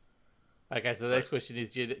 Okay, so the next question is,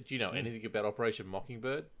 do you know anything about Operation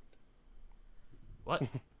Mockingbird? What?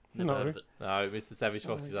 No. Never heard of it. No, Mr. Savage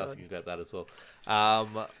Fox my is God. asking about that as well. I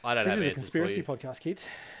don't This have is a answers conspiracy for you. podcast, kids.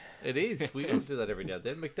 It is. We don't do that every now and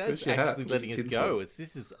then. McDad's Where's your hat? actually Where's letting your us tin go.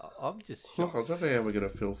 foil? I'm just Oh, shocked. I don't know how we're going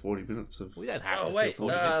to fill 40 minutes of. We don't have Oh to wait, feel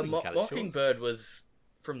 40 minutes, we can cut it short. Mockingbird was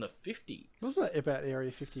from the 50s. Wasn't that about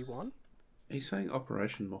Area 51? He's saying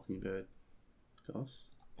Operation Mockingbird, Goss.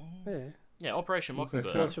 Yeah. Yeah, Operation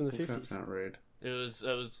Mockingbird. Well, it's from the Okay, 50s. Can't read. It was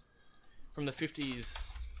from the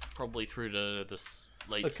 50s, probably through to the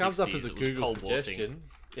late 60s. It comes up as a It was Google Cold War thing. suggestion.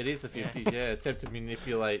 It is the 50s, yeah. Attempt to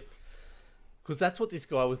manipulate. Because that's what this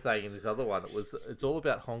guy was saying in this other one. It's all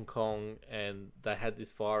about Hong Kong, and they had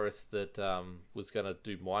this virus that was going to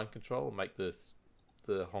do mind control and make the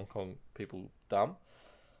Hong Kong people dumb,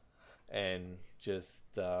 and just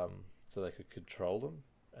so they could control them.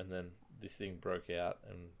 And then this thing broke out,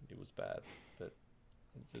 and it was bad. But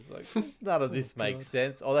it's just like none of this makes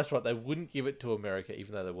sense. Oh, that's right. They wouldn't give it to America,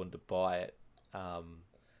 even though they wanted to buy it.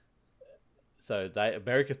 So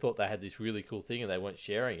America thought they had this really cool thing, and they weren't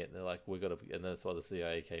sharing it. And they're like, "We got to," and that's why the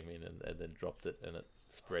CIA came in and then dropped it, and it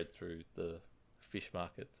spread through the fish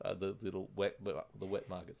markets, the wet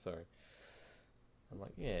market. Sorry, I'm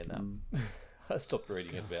like, yeah, no. I stopped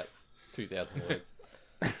reading at about 2,000 words.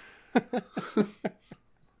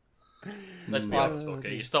 Let's be Mm. honest,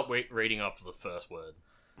 okay? You stop reading after the first word.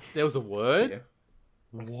 There was a word. Yeah.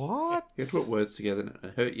 What? You had to put words together and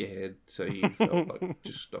it hurt your head, so you felt like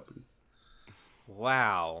just stopping.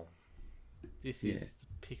 Wow. This Yeah. is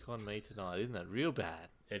pick on me tonight, isn't it? Real bad.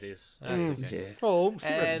 It is. That's okay. Yeah. Oh,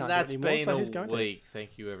 Super Red And can't do it that's anymore, been so who's a going to? week.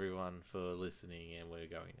 Thank you, everyone, for listening, and we're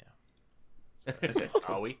going now. Okay.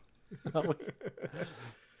 Are we?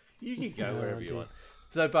 You can go Oh, wherever you dear. want.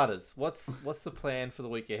 So, Butters, what's the plan for the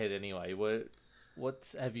week ahead anyway?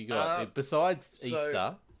 What have you got besides so-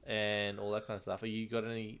 Easter and all that kind of stuff? Have you got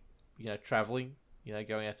any, traveling?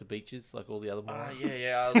 Going out to beaches like all the other morons?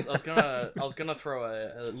 Yeah. I was gonna throw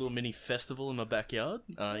a little mini festival in my backyard.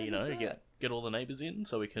 Get all the neighbors in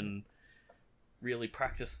so we can really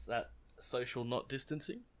practice that social not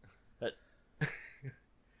distancing. But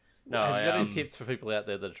no, Have you got any tips for people out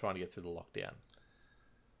there that are trying to get through the lockdown?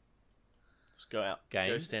 Just go out, go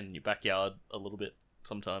Games? stand in your backyard a little bit.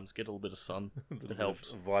 Sometimes get a little bit of sun. It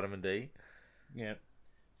helps. Vitamin D. Yeah,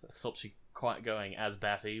 so it stops you quite going as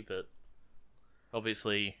batty, but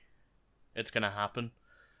obviously it's going to happen.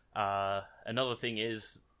 Another thing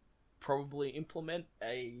is probably implement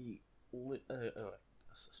I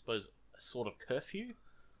suppose a sort of curfew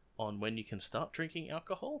on when you can start drinking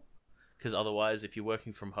alcohol, because otherwise, if you're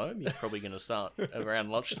working from home, you're probably going to start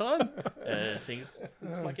around lunchtime. Things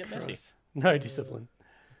might get messy. Christ. No discipline.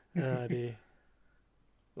 Oh dear.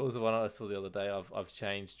 What was the one I saw the other day? I've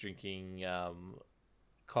changed drinking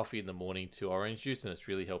coffee in the morning to orange juice, and it's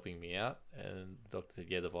really helping me out. And the doctor said,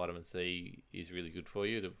 yeah, the vitamin C is really good for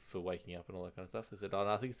you for waking up and all that kind of stuff. I said, oh,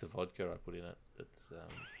 no, I think it's the vodka I put in it. That's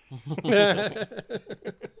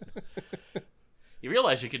You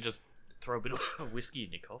realise you could just throw a bit of whiskey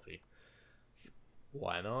in your coffee.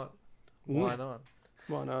 why not? Why not?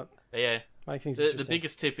 Why not? But yeah, Make things the interesting.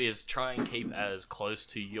 biggest tip is try and keep as close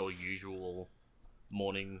to your usual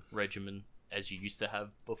morning regimen as you used to have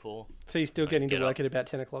before. So you're still getting to get work up. at about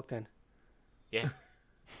 10 o'clock then? Yeah.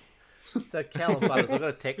 So, Callum Butters, I've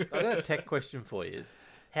got a tech question for you.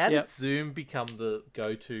 How did Yep. Zoom become the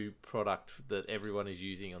go-to product that everyone is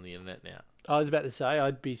using on the internet now? I was about to say,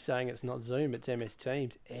 I'd be saying it's not Zoom, it's MS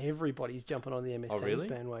Teams. Everybody's jumping on the MS Oh, Teams really?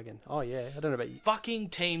 bandwagon. Oh, yeah. I don't know about you. Fucking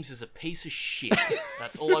Teams is a piece of shit.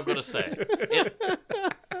 That's all I've got to say.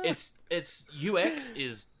 Its UX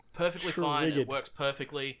is perfectly fine. It Triggered. works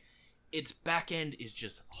perfectly. Its back end is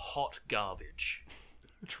just hot garbage.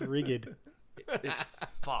 Triggered. It's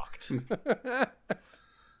fucked.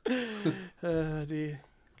 Oh, dear.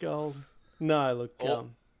 Gold. No, look. All-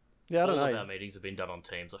 Yeah, I don't All of know. our meetings have been done on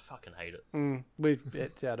Teams. I fucking hate it.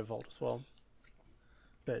 It's out of Vault as well.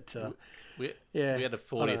 But, We yeah. we had a I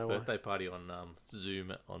don't 40th know why. birthday party on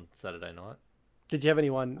Zoom on Saturday night. Did you have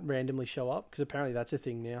anyone randomly show up? Because apparently that's a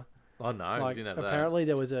thing now. Oh no, we Like, didn't have that. apparently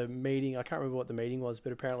there was a meeting. I can't remember what the meeting was,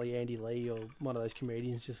 but apparently Andy Lee or one of those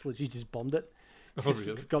comedians just literally just bombed it. Oh,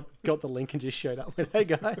 really? Got the link and just showed up with, hey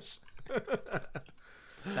guys.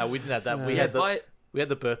 No, we didn't have that. We Yeah, had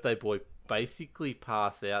the birthday boy basically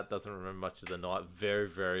pass out, doesn't remember much of the night, very,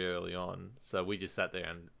 very early on. So we just sat there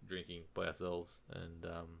and drinking by ourselves, and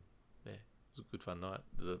yeah, it was a good fun night.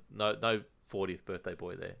 No 40th birthday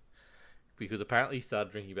boy there, because apparently he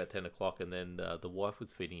started drinking about 10 o'clock, and then the wife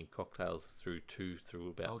was feeding him cocktails through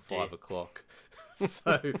about Oh, dear. 5 o'clock.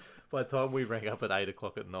 So by the time we rang up at 8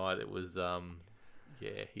 o'clock at night, it was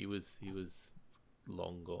yeah, he was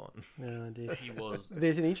long gone. Oh, dear. He was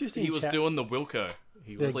There's an interesting chat. doing the Wilco.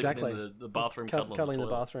 He was Yeah, sleeping exactly. in the bathroom, Cuddling in the toilet.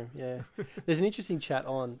 bathroom, yeah. There's an interesting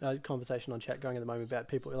conversation on chat going at the moment about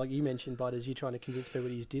people, like you mentioned, Butters, you trying to convince people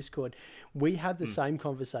to use Discord. We had the same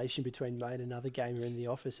conversation between me and another gamer in the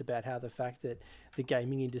office about how the fact that the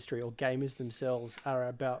gaming industry or gamers themselves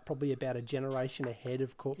are probably about a generation ahead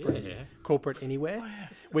of corporate anywhere.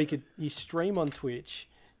 You stream on Twitch,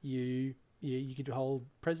 you could hold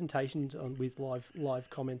presentations with live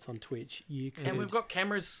comments on Twitch. You could, And we've got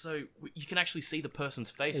cameras, so you can actually see the person's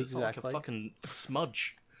face. It's not like a Exactly. fucking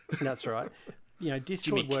smudge. that's right. You know, Jimmy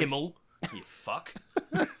Discord works. Kimmel, you fuck.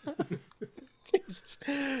 Jesus.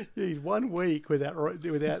 He's 1 week without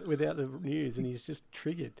the news, and he's just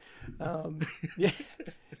triggered. Yeah,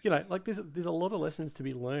 you know, like there's a lot of lessons to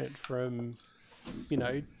be learnt from, you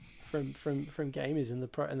know, from gamers and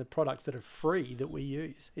the products that are free that we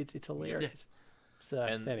use. It's hilarious. So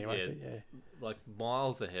And, anyway, yeah, but yeah. Like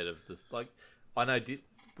miles ahead of this. Like I know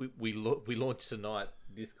we launched tonight.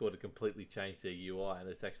 Discord had completely changed their UI, and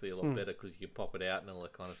it's actually a lot better because you can pop it out and all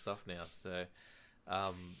that kind of stuff now. So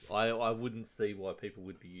I wouldn't see why people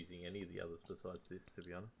would be using any of the others besides this, to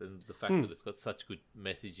be honest. And the fact that it's got such good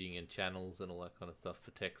messaging and channels and all that kind of stuff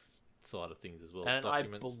for text side of things as well. And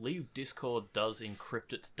documents. I believe Discord does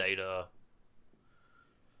encrypt its data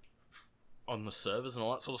on the servers and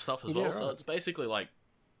all that sort of stuff as Yeah, well. So right. it's basically like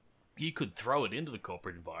you could throw it into the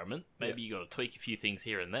corporate environment. Maybe you got to tweak a few things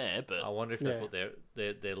here and there, but I wonder if that's Yeah.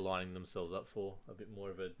 what they're lining themselves up for. A bit more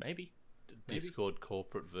of a maybe. Discord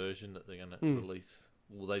corporate version that they're going to release.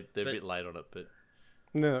 Well, they're a But- bit late on it, but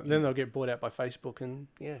No, then they'll get bought out by Facebook, and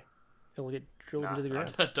yeah, it'll get drilled into the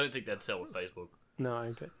ground. I don't think they'd sell with Facebook.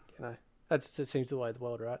 No, but you know, that seems the way of the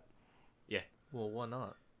world, right? Yeah. well, why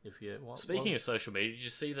not? If you Speaking of social media, did you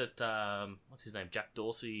see that? What's his name? Jack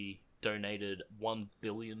Dorsey donated $1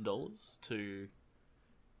 billion to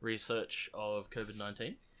research of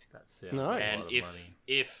COVID-19. that sounds No. like a And lot of money.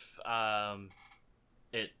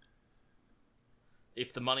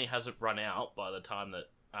 if the money hasn't run out by the time that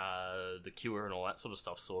the cure and all that sort of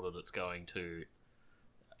stuff sorted, it's going to,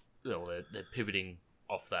 well, they're pivoting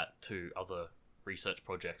off that to other research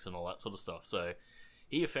projects and all that sort of stuff. So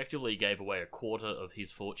he effectively gave away a quarter of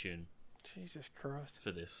his fortune Jesus Christ.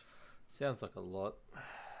 for this. Sounds like a lot.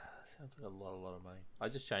 Sounds like a lot of money. I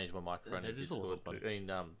just changed my microphone That in is a lot of Discord too,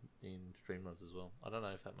 in Streamlabs as well. I don't know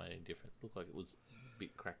if that made any difference. Looked like it was a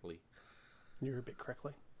bit crackly. You're a bit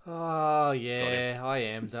crackly. Oh yeah, I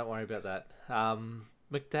am. Don't worry about that.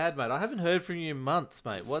 McDad, mate, I haven't heard from you in months,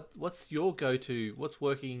 mate. What's your go-to? What's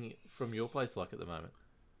working from your place like at the moment?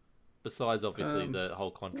 Besides, obviously, the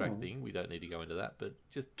whole contract thing. We don't need to go into that, but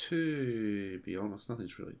just... To be honest,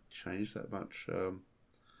 nothing's really changed that much.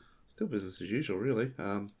 Still business as usual, really.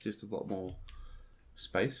 Just a lot more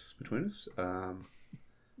space between us.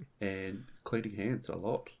 And cleaning hands a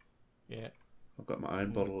lot. Yeah. I've got my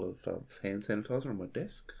own bottle of hand sanitizer on my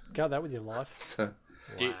desk. Go that with your life. So...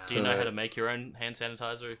 Do you know how to make your own hand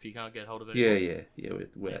sanitizer if you can't get hold of it? Yeah.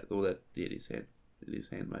 All that. Yeah, it is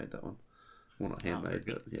handmade. That one. Well, not handmade,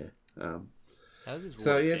 very but good. yeah. How does this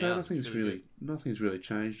So work yeah, down? no, nothing's It's really really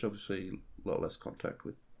changed. Obviously, a lot less contact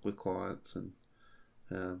with clients and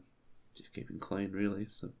just keeping clean. Really,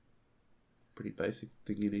 it's a pretty basic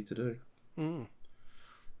thing you need to do. Mm.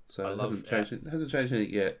 So I it love- hasn't changed. It hasn't changed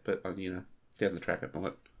anything yet, but down the track it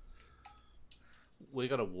might. We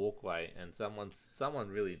got a walkway, and someone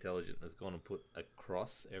really intelligent has gone and put a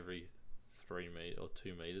cross every 3 meters or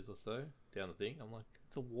 2 meters or so down the thing. I'm like,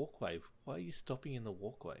 it's a walkway. Why are you stopping in the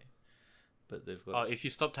walkway? But they've got If you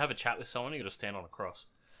stop to have a chat with someone, you got to stand on a cross.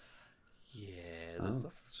 that's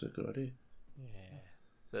That's a good idea.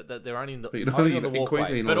 that they're only in the, But you know, only on the in walkway.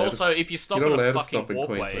 Queensland, you're But not also, allowed to- if you stop you're in not a allowed to fucking stop in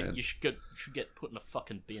walkway, Queensland. you should get put in a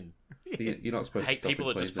fucking bin. You're not supposed I to hate stop people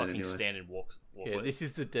in that just Queensland fucking anyway. stand in walkways. Yeah, this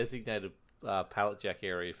is the designated pallet jack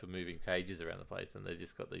area for moving cages around the place, and they've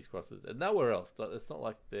just got these crosses, and nowhere else. It's not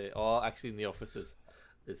like they're. Oh, actually, in the offices,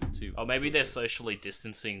 there's 2. Or maybe they're socially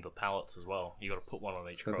distancing the pallets as well. You got to put one on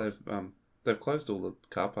each So cross. they've closed all the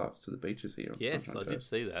car parks to the beaches here. On Yes, Sunshine I did Coast.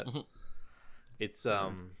 see that.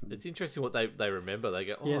 It's interesting what they remember. They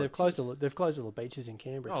go, oh, Yeah, they've closed all the beaches in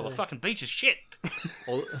Canberra. Oh, the too. fucking beach is shit.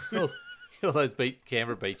 all those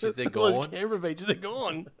Canberra beaches, they're All those gone. Canberra beaches are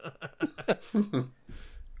gone.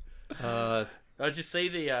 Did you see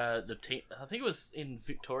the I think it was in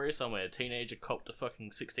Victoria somewhere. A teenager copped a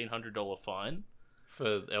fucking $1,600 fine.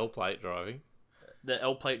 For L plate driving. The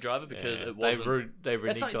L plate driver because Yeah, it wasn't. They've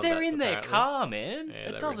reneged It's like on they're that, in their apparently. car, man. Yeah,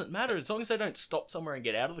 It they doesn't matter as long as they don't stop somewhere and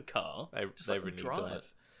get out of the car. Just they let them reneged on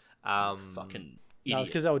drive. it. Fucking No, idiot. it's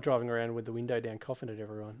because they were driving around with the window down, coughing at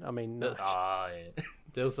everyone. I mean, no. Yeah.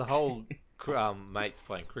 There was a whole mates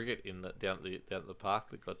playing cricket down at the park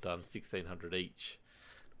that got done $1,600 each.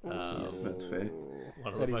 That's fair.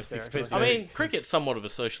 One of That the is most fair, expensive. I mean, cricket's somewhat of a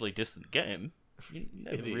socially distant game. You're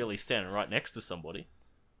never It is. really standing right next to somebody.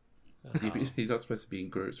 You're not supposed to be in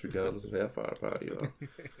groups regardless of how far apart you are.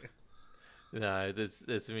 No, there's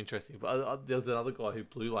some interesting. But there was another guy who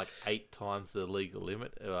blew like 8 times the legal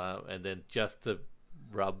limit, and then just to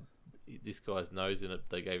rub this guy's nose in it,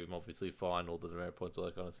 they gave him obviously a fine, all the demerit points, all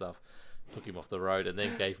that kind of stuff. Took him off the road, and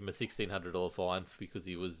then gave him a $1,600 fine because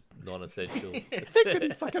he was non-essential. They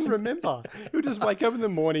couldn't fucking remember. He would just wake up in the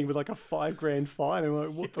morning with like a $5,000 fine, and like,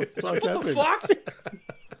 what the fuck happened?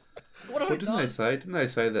 What have Well, I didn't done? they say? Didn't they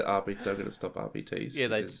say that they're going to stop RBTs? Yeah,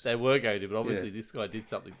 because- they were going to, but obviously Yeah. this guy did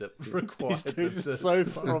something that required This them dude's to... so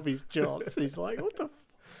far off his jobs. He's like, what the?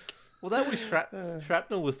 Well, that was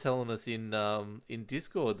Shrapnel was telling us in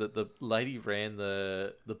Discord that the lady ran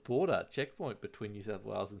the border checkpoint between New South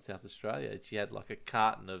Wales and South Australia. She had like a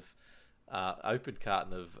open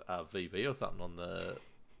carton of VB or something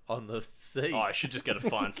on the seat. Oh, I should just get a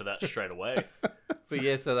fine for that straight away. But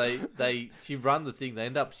yeah, so she run the thing.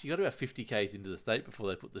 She got about 50 k's into the state before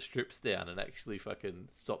they put the strips down and actually fucking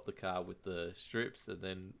stopped the car with the strips and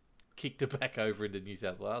then kicked her back over into New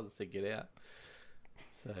South Wales and said, "Get out."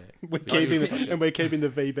 So We're keeping the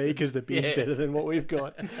VB because the beer's Yeah. better than what we've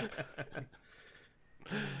got.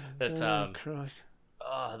 But Oh, Christ.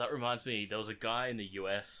 that reminds me, there was a guy in the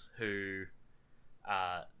US who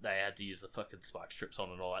they had to use the fucking spike strips on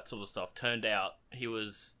and all that sort of stuff. Turned out he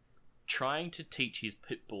was trying to teach his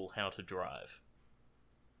pit bull how to drive,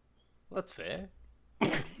 that's fair.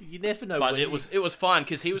 You never know. but when it was fine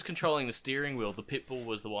because he was controlling the steering wheel. The pit bull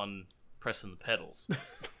was the one pressing the pedals.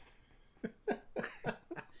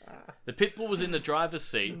 The pit bull was in the driver's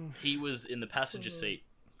seat. He was in the passenger seat,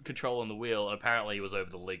 controlling the wheel, and apparently he was over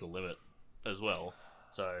the legal limit as well.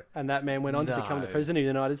 So And that man went on to become the No. president of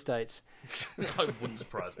the United States. it wouldn't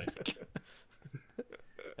surprise me.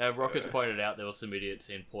 Rockets pointed out there were some idiots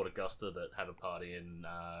in Port Augusta that had a party and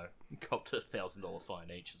copped a $1,000 fine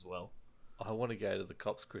each as well. I want to go to the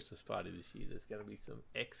cops' Christmas party this year. There's going to be some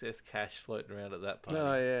excess cash floating around at that party.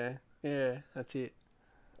 Oh yeah, that's it.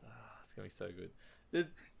 It's going to be so good. There's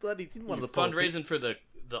bloody didn't one The of the politics- fundraising for the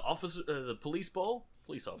officer, the police ball.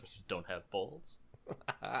 Police officers don't have balls.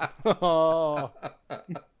 Oh,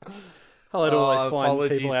 I'll always find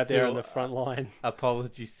apologies people out there to- on the front line.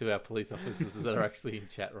 Apologies to our police officers that are actually in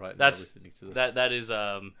chat right now That's listening to this. that is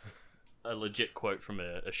a legit quote from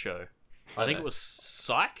a show. I think it was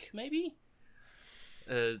Psych, maybe.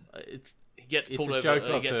 It's He gets it's pulled a over. joke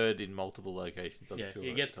he I've gets, heard in multiple locations. I'm yeah, sure. he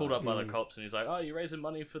at gets pulled up times. by the cops, and he's like, "Oh, you're raising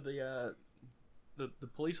money for the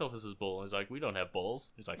police officer's ball." And he's like, "We don't have balls."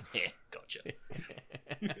 He's like, "Yeah, gotcha."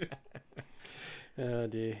 Oh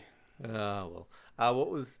dear. Oh well. What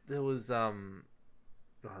was there was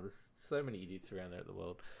there's so many idiots around there at the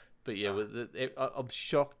world, but yeah, I'm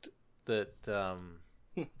shocked that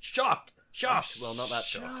Shocked. Well, not that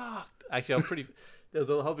shocked. Actually, I'm pretty. There was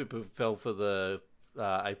a whole bit of fell for the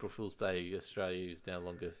April Fool's Day. Australia is now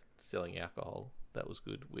longer selling alcohol. That was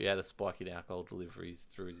good. We had a spike in alcohol deliveries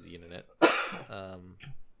through the internet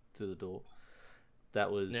to the door.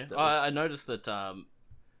 That was. Yeah. That was I noticed that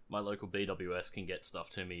my local BWS can get stuff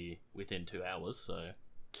to me within 2 hours. So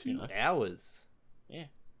 2 hours. yeah.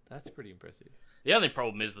 That's pretty impressive. The only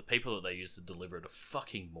problem is the people that they use to deliver it are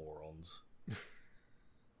fucking morons.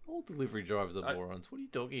 All delivery drivers are morons. What are you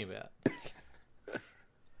talking about?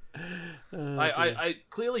 I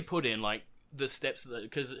clearly put in like the steps that,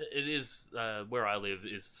 because it is where I live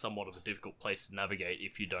is somewhat of a difficult place to navigate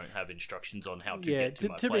if you don't have instructions on how to get to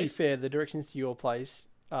my to be place. fair, the directions to your place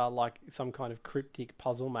are like some kind of cryptic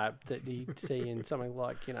puzzle map that you see in something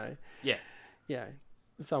like, Yeah.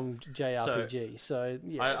 some JRPG. So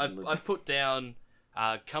yeah, I've put down,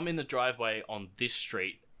 come in the driveway on this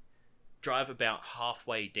street, drive about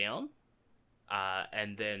halfway down,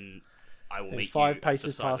 and then I will and meet 5 you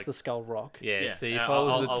paces beside past the Skull Rock. Yeah, see, if and I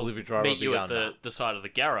was I'll a delivery driver, meet I'd be you at going, "Nah." the side of the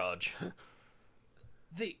garage.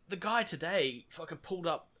 The guy today fucking pulled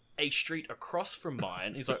up a street across from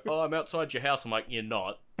mine. He's like, "Oh, I'm outside your house." I'm like, "You're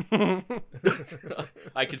not."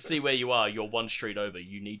 I can see where you are. You're 1 street over.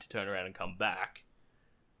 You need to turn around and come back.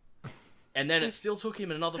 And then it still took him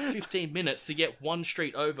another 15 minutes to get 1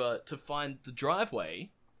 street over to find the driveway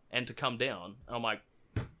and to come down. And I'm like,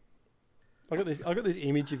 I got this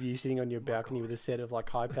image of you sitting on your balcony with a set of like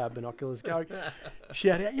high powered binoculars going,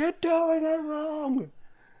 shout out, "You're doing it wrong."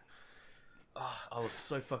 I was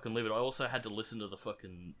so fucking livid. I also had to listen to the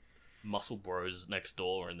fucking Muscle Bros next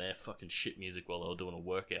door and their fucking shit music while they were doing a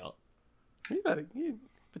workout.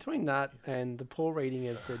 Between that and the poor reading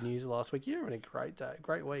of the news last week, you're having a great day,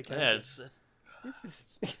 great week. Yeah, It's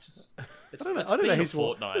it's I don't know been a who's more, I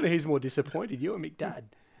fortnight. don't know who's more disappointed, you or McDad.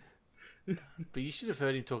 But you should have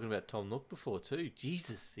heard him talking about Tom Nook before too.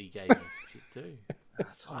 Jesus, he gave him some shit too.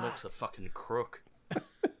 Tom Nook's a fucking crook.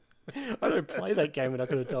 I don't play that game, and I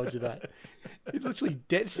could have told you that. It's literally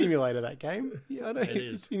debt simulator. That game. Yeah, I know. It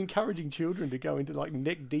It's is. encouraging children to go into like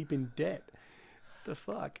neck deep in debt. The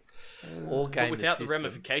fuck. All But game without the system.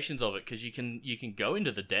 ramifications of it, because you can go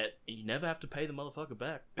into the debt and you never have to pay the motherfucker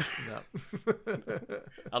back. No.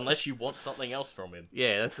 Unless you want something else from him.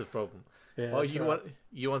 Yeah, that's the problem. Yeah, Oh, that's you right.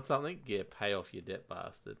 want something? Yeah, pay off your debt,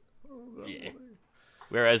 bastard. Yeah.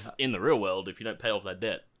 Whereas in the real world, if you don't pay off that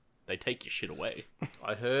debt, they take your shit away.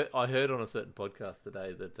 I heard on a certain podcast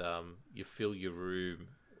today that you fill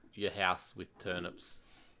your house with turnips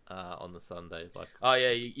on the Sunday. Like, Oh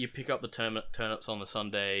yeah, you pick up the turnips on the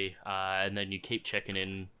Sunday, and then you keep checking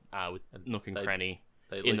in with Nook and they- Cranny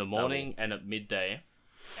they at in the least morning and at midday,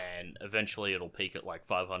 and eventually it'll peak at like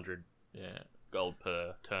 500 yeah. gold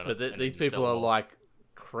per turnip. But and then these you people sell are them all. like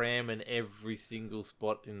cramming every single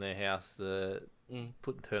spot in their house,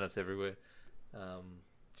 putting turnips everywhere,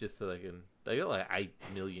 just so they can. They got like 8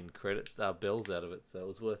 million bells out of it, so it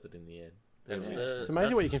was worth it in the end. That's Yeah. the- It's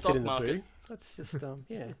amazing what you that's can fit in stock the market. boo. That's just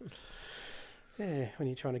yeah. Yeah, when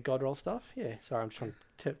you're trying to god roll stuff. Yeah, sorry, I'm trying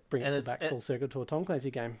to bring And it it's- back full circle to a Tom Clancy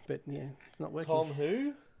game, but yeah, it's not working. Tom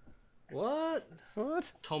who? What?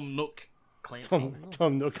 What? Tom Nook Clancy.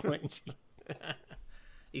 Tom Nook Clancy.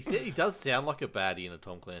 He said he does sound like a baddie in a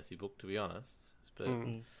Tom Clancy book, to be honest. But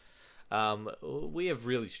we have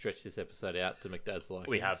really stretched this episode out to McDad's liking.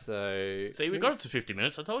 We have. So See, we got it to 50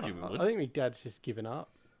 minutes. I told you we I would. think my dad's just given up.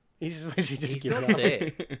 He's just literally just he's given not up.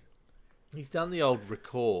 there. He's done the old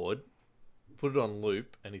record, put it on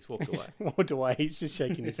loop, and he's walked away. He's walked away. He's just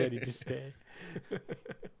shaking his head in despair.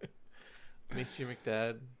 Missed you,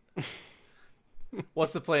 McDad.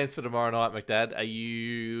 What's the plans for tomorrow night, McDad? Are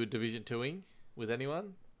you Division 2ing with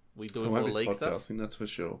anyone? We I doing won't more be league stuff? podcasting, that's for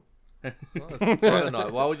sure. Oh, it's Friday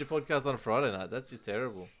night. Why would you podcast on a Friday night? That's just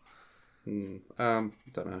terrible. Don't know.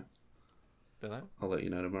 Don't know. I'll let you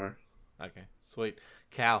know tomorrow. Okay, sweet.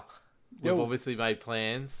 Cal, we've Yo. obviously made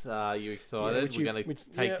plans. Are you excited? which We're you- going to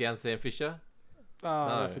which- take yeah. down Sam Fisher.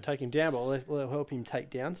 Not No. for take him down, but we'll help him take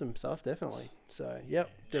down some stuff, definitely. So, yep,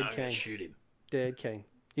 dead I'm gonna king. shoot him. Dead king.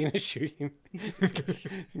 You're going to shoot him.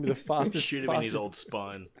 The fastest. Shoot him in his fastest- old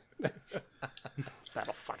spine.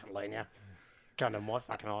 That'll fucking learn you. Come to my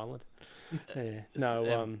fucking island. Yeah.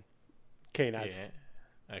 No, keen as.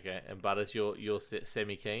 Yeah. Okay, and Butters, you're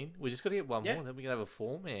semi keen. We just got to get one Yeah. more, then we can have a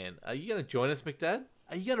 4-man. Are you going to join us, McDad?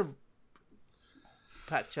 Are you going to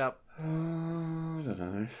patch up I don't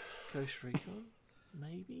know. Ghost Recon?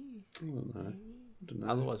 Maybe. I don't know. I don't know.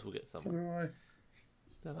 Otherwise, we'll get someone.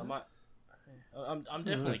 No, I might. I'm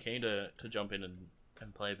definitely keen to jump in and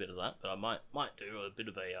play a bit of that, but I might do a bit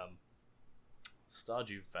of a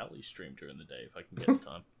Stardew Valley stream during the day if I can get the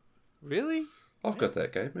time. Really? I've got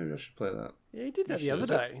that game. Maybe I should play that. Yeah, he did that the You other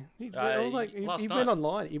should. day. He Last went night.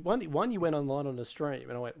 online. You went online on a stream,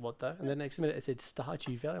 and I went, "What the?" And then next minute it said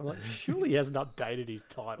Stardew Valley. I'm like, surely he hasn't updated his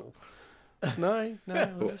title. No, it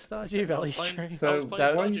was a Stardew Valley playing- stream. I So was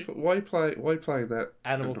playing why Stardew. why you playing that?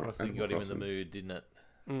 Animal and not Crossing Animal got him in the Crossing? mood, didn't it?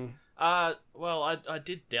 Well, I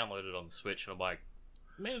did download it on the Switch, and I'm like,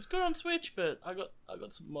 man, it's good on Switch, but I got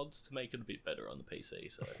some mods to make it a bit better on the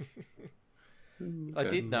PC. So I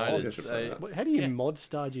did Well, I notice. guess I'll play that. How do you mod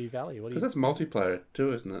Stardew Valley? What do Because you? that's multiplayer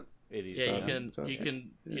too, isn't it? It is. yeah, you fun. can so you okay.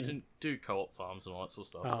 can you Yeah. can do co-op farms and all that sort of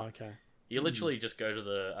stuff. Oh, okay. You literally just go to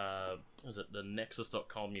the the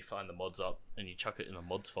nexus.com, you find the mods up, and you chuck it in a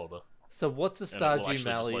mods folder. So what's the And it will Stardew actually just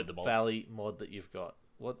Valley, load the mods. Valley mod that you've got?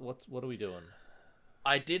 What are we doing?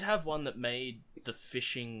 I did have one that made the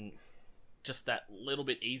fishing just that little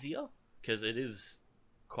bit easier because it is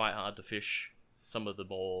quite hard to fish some of the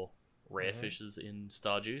more rare fishes in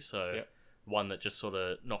Stardew. So Yep. one that just sort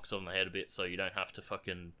of knocks it on the head a bit, so you don't have to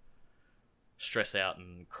fucking stress out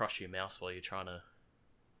and crush your mouse while you're trying to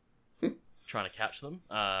catch them.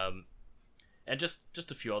 And just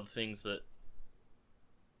a few other things that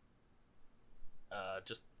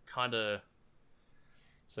just kind of.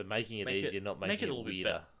 So making it Make it- easier, not make making it a it little bit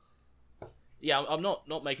weirder. Yeah, I'm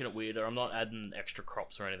not making it weirder. I'm not adding extra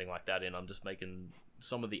crops or anything like that in. I'm just making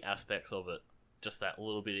some of the aspects of it just that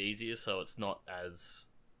little bit easier, so it's not as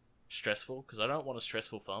stressful. Because I don't want a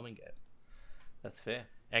stressful farming game. That's fair.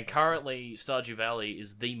 And currently, Stardew Valley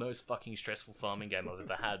is the most fucking stressful farming game I've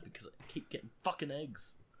ever had because I keep getting fucking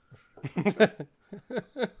eggs.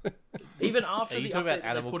 Even after Are you the talking update about that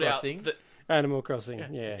Animal they put Crossing? out, Animal Crossing. Yeah.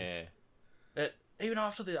 Yeah. Yeah. even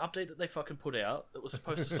after the update that they fucking put out that was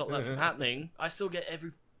supposed to stop that from happening, I still get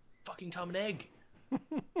every fucking time an egg.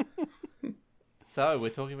 So we're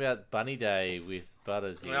talking about Bunny Day with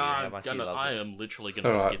Butters here. How much he loves I it. am literally gonna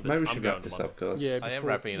All right, skip it. maybe we I'm should going wrap to this mine. up, guys. Yeah, I am before-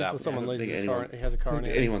 wrapping it up. before someone I don't loses think a anyone- coron- he has a I don't coronary.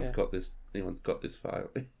 think anyone's yeah. got this. Anyone's got this far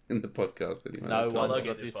in the podcast anyway. No That's all. one's get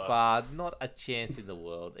got this this far. far. Not a chance in the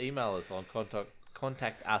world. Email us on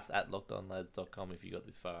contact us at lockdownlads.com if you got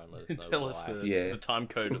this far and let us know. Tell us why. Yeah. the time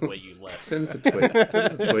code of where you left. Send us a tweet.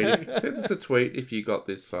 Send us a tweet if you got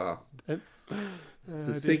this far.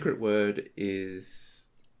 The secret word is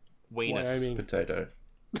Weenus. Wyoming. potato.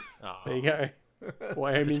 Ah, There you go.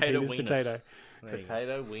 Wyoming Potato penis weenus. potato. there you go.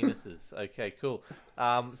 Potato weenuses. Okay, cool.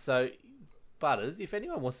 So, Butters, if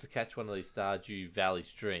anyone wants to catch one of these Stardew Valley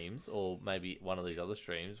streams, or maybe one of these other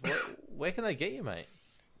streams, where can they get you, mate?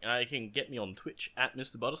 You can get me on Twitch at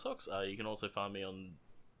Mr. Buttersocks. You can also find me on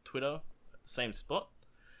Twitter, same spot.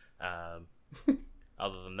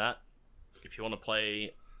 Other than that, if you want to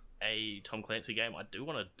play a Tom Clancy game, I do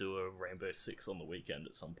want to do a Rainbow Six on the weekend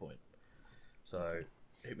at some point. So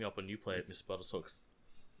hit me up on Uplay at Mr. Buttersocks.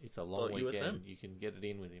 It's a long USM. weekend. You can get it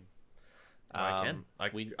in with him. I can.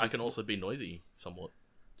 we I can also be noisy somewhat.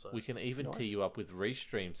 So We can even Nice. tee you up with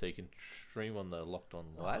Restream so you can stream on the Locked On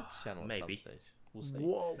Lads channel maybe. at some stage. We'll see.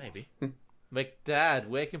 Whoa. maybe. McDad,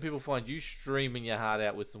 where can people find you streaming your heart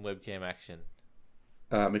out with some webcam action?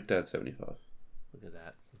 McDad75. Look at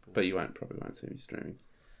that. Simple. But you probably won't see me streaming.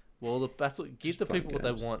 Well, that's what give Just the playing people what they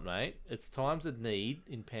games. want, mate. It's times of need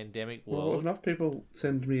in pandemic Well, if world. enough people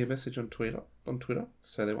send me a message on Twitter to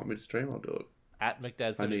say they want me to stream, I'll do it. At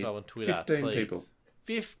McDad I need 75 on Twitter. 15 please. people.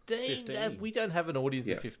 15? 15. We don't have an audience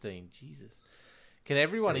Yeah. of 15. Jesus. Can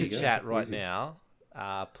everyone There in you go. chat right Easy. now,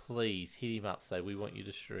 please hit him up, say we want you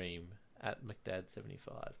to stream at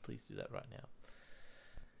McDad75. Please do that right now.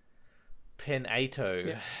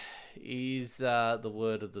 Penato is the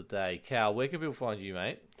word of the day. Cal, where can people find you,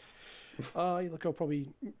 mate? Look, I'll probably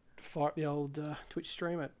fire up the old Twitch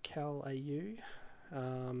stream at CalAU,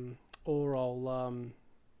 or I'll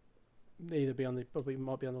either be on the probably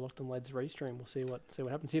might be on the Locked On Lads restream. We'll see what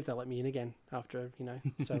happens. See if they let me in again after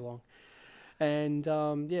so long. And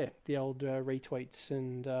the old retweets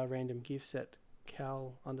and random gifs at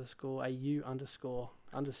Cal_AU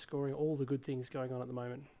underscoring all the good things going on at the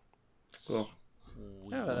moment. Well,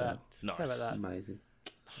 How about that? Nice. How about that? amazing.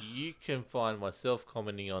 You can find myself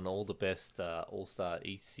commenting on all the best All-Star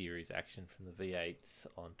East Series action from the V8s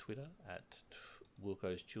on Twitter at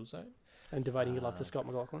Wilco's Chill Zone. And dividing your love to Scott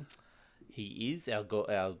McLaughlin. He is our God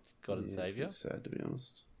and Yeah, Saviour. It's sad, to be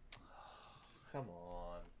honest. Come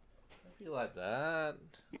on. be like that.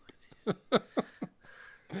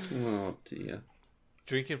 Oh dear.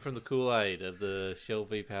 Drinking from the Kool-Aid of the Shell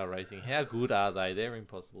V-Power Racing. How good are they? They're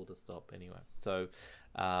impossible to stop anyway. So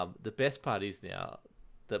the best part is now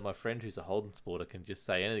that my friend who's a Holden supporter can just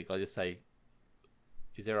say anything. I just say,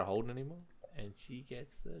 is there a Holden anymore? And she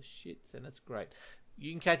gets the shits, and it's great.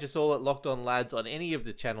 You can catch us all at Locked On Lads on any of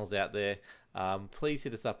the channels out there. Please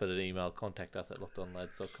hit us up at an email. Contact us at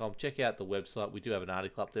lockedonlads.com. Check out the website. We do have an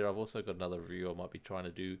article up there. I've also got another review I might be trying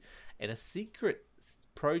to do. And a secret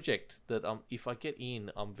project that if I get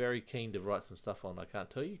in, I'm very keen to write some stuff on. I can't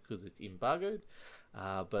tell you because it's embargoed.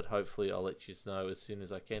 But hopefully I'll let you know as soon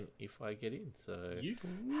as I can if I get in. So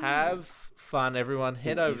have fun, everyone.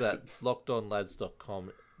 Head over to that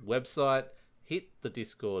lockedonlads.com website. Hit the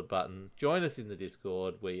Discord button. Join us in the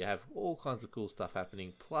Discord where you have all kinds of cool stuff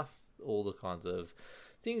happening, plus all the kinds of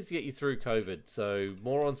things to get you through COVID. So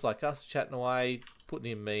morons like us chatting away, putting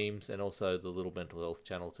in memes, and also the Little Mental Health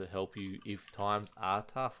channel to help you if times are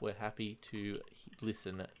tough. We're happy to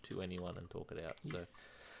listen to anyone and talk it out. So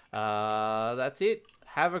that's it.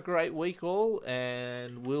 Have a great week all,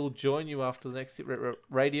 and we'll join you after the next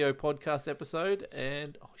radio podcast episode.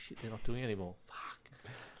 And oh shit, they're not doing it anymore. Fuck.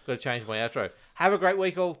 Got to change my outro. Have a great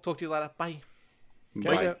week all. Talk to you later. Bye.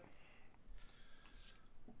 Bye.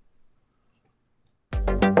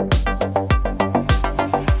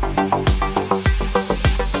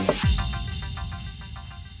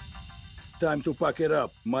 Time to pack it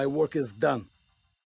up. My work is done.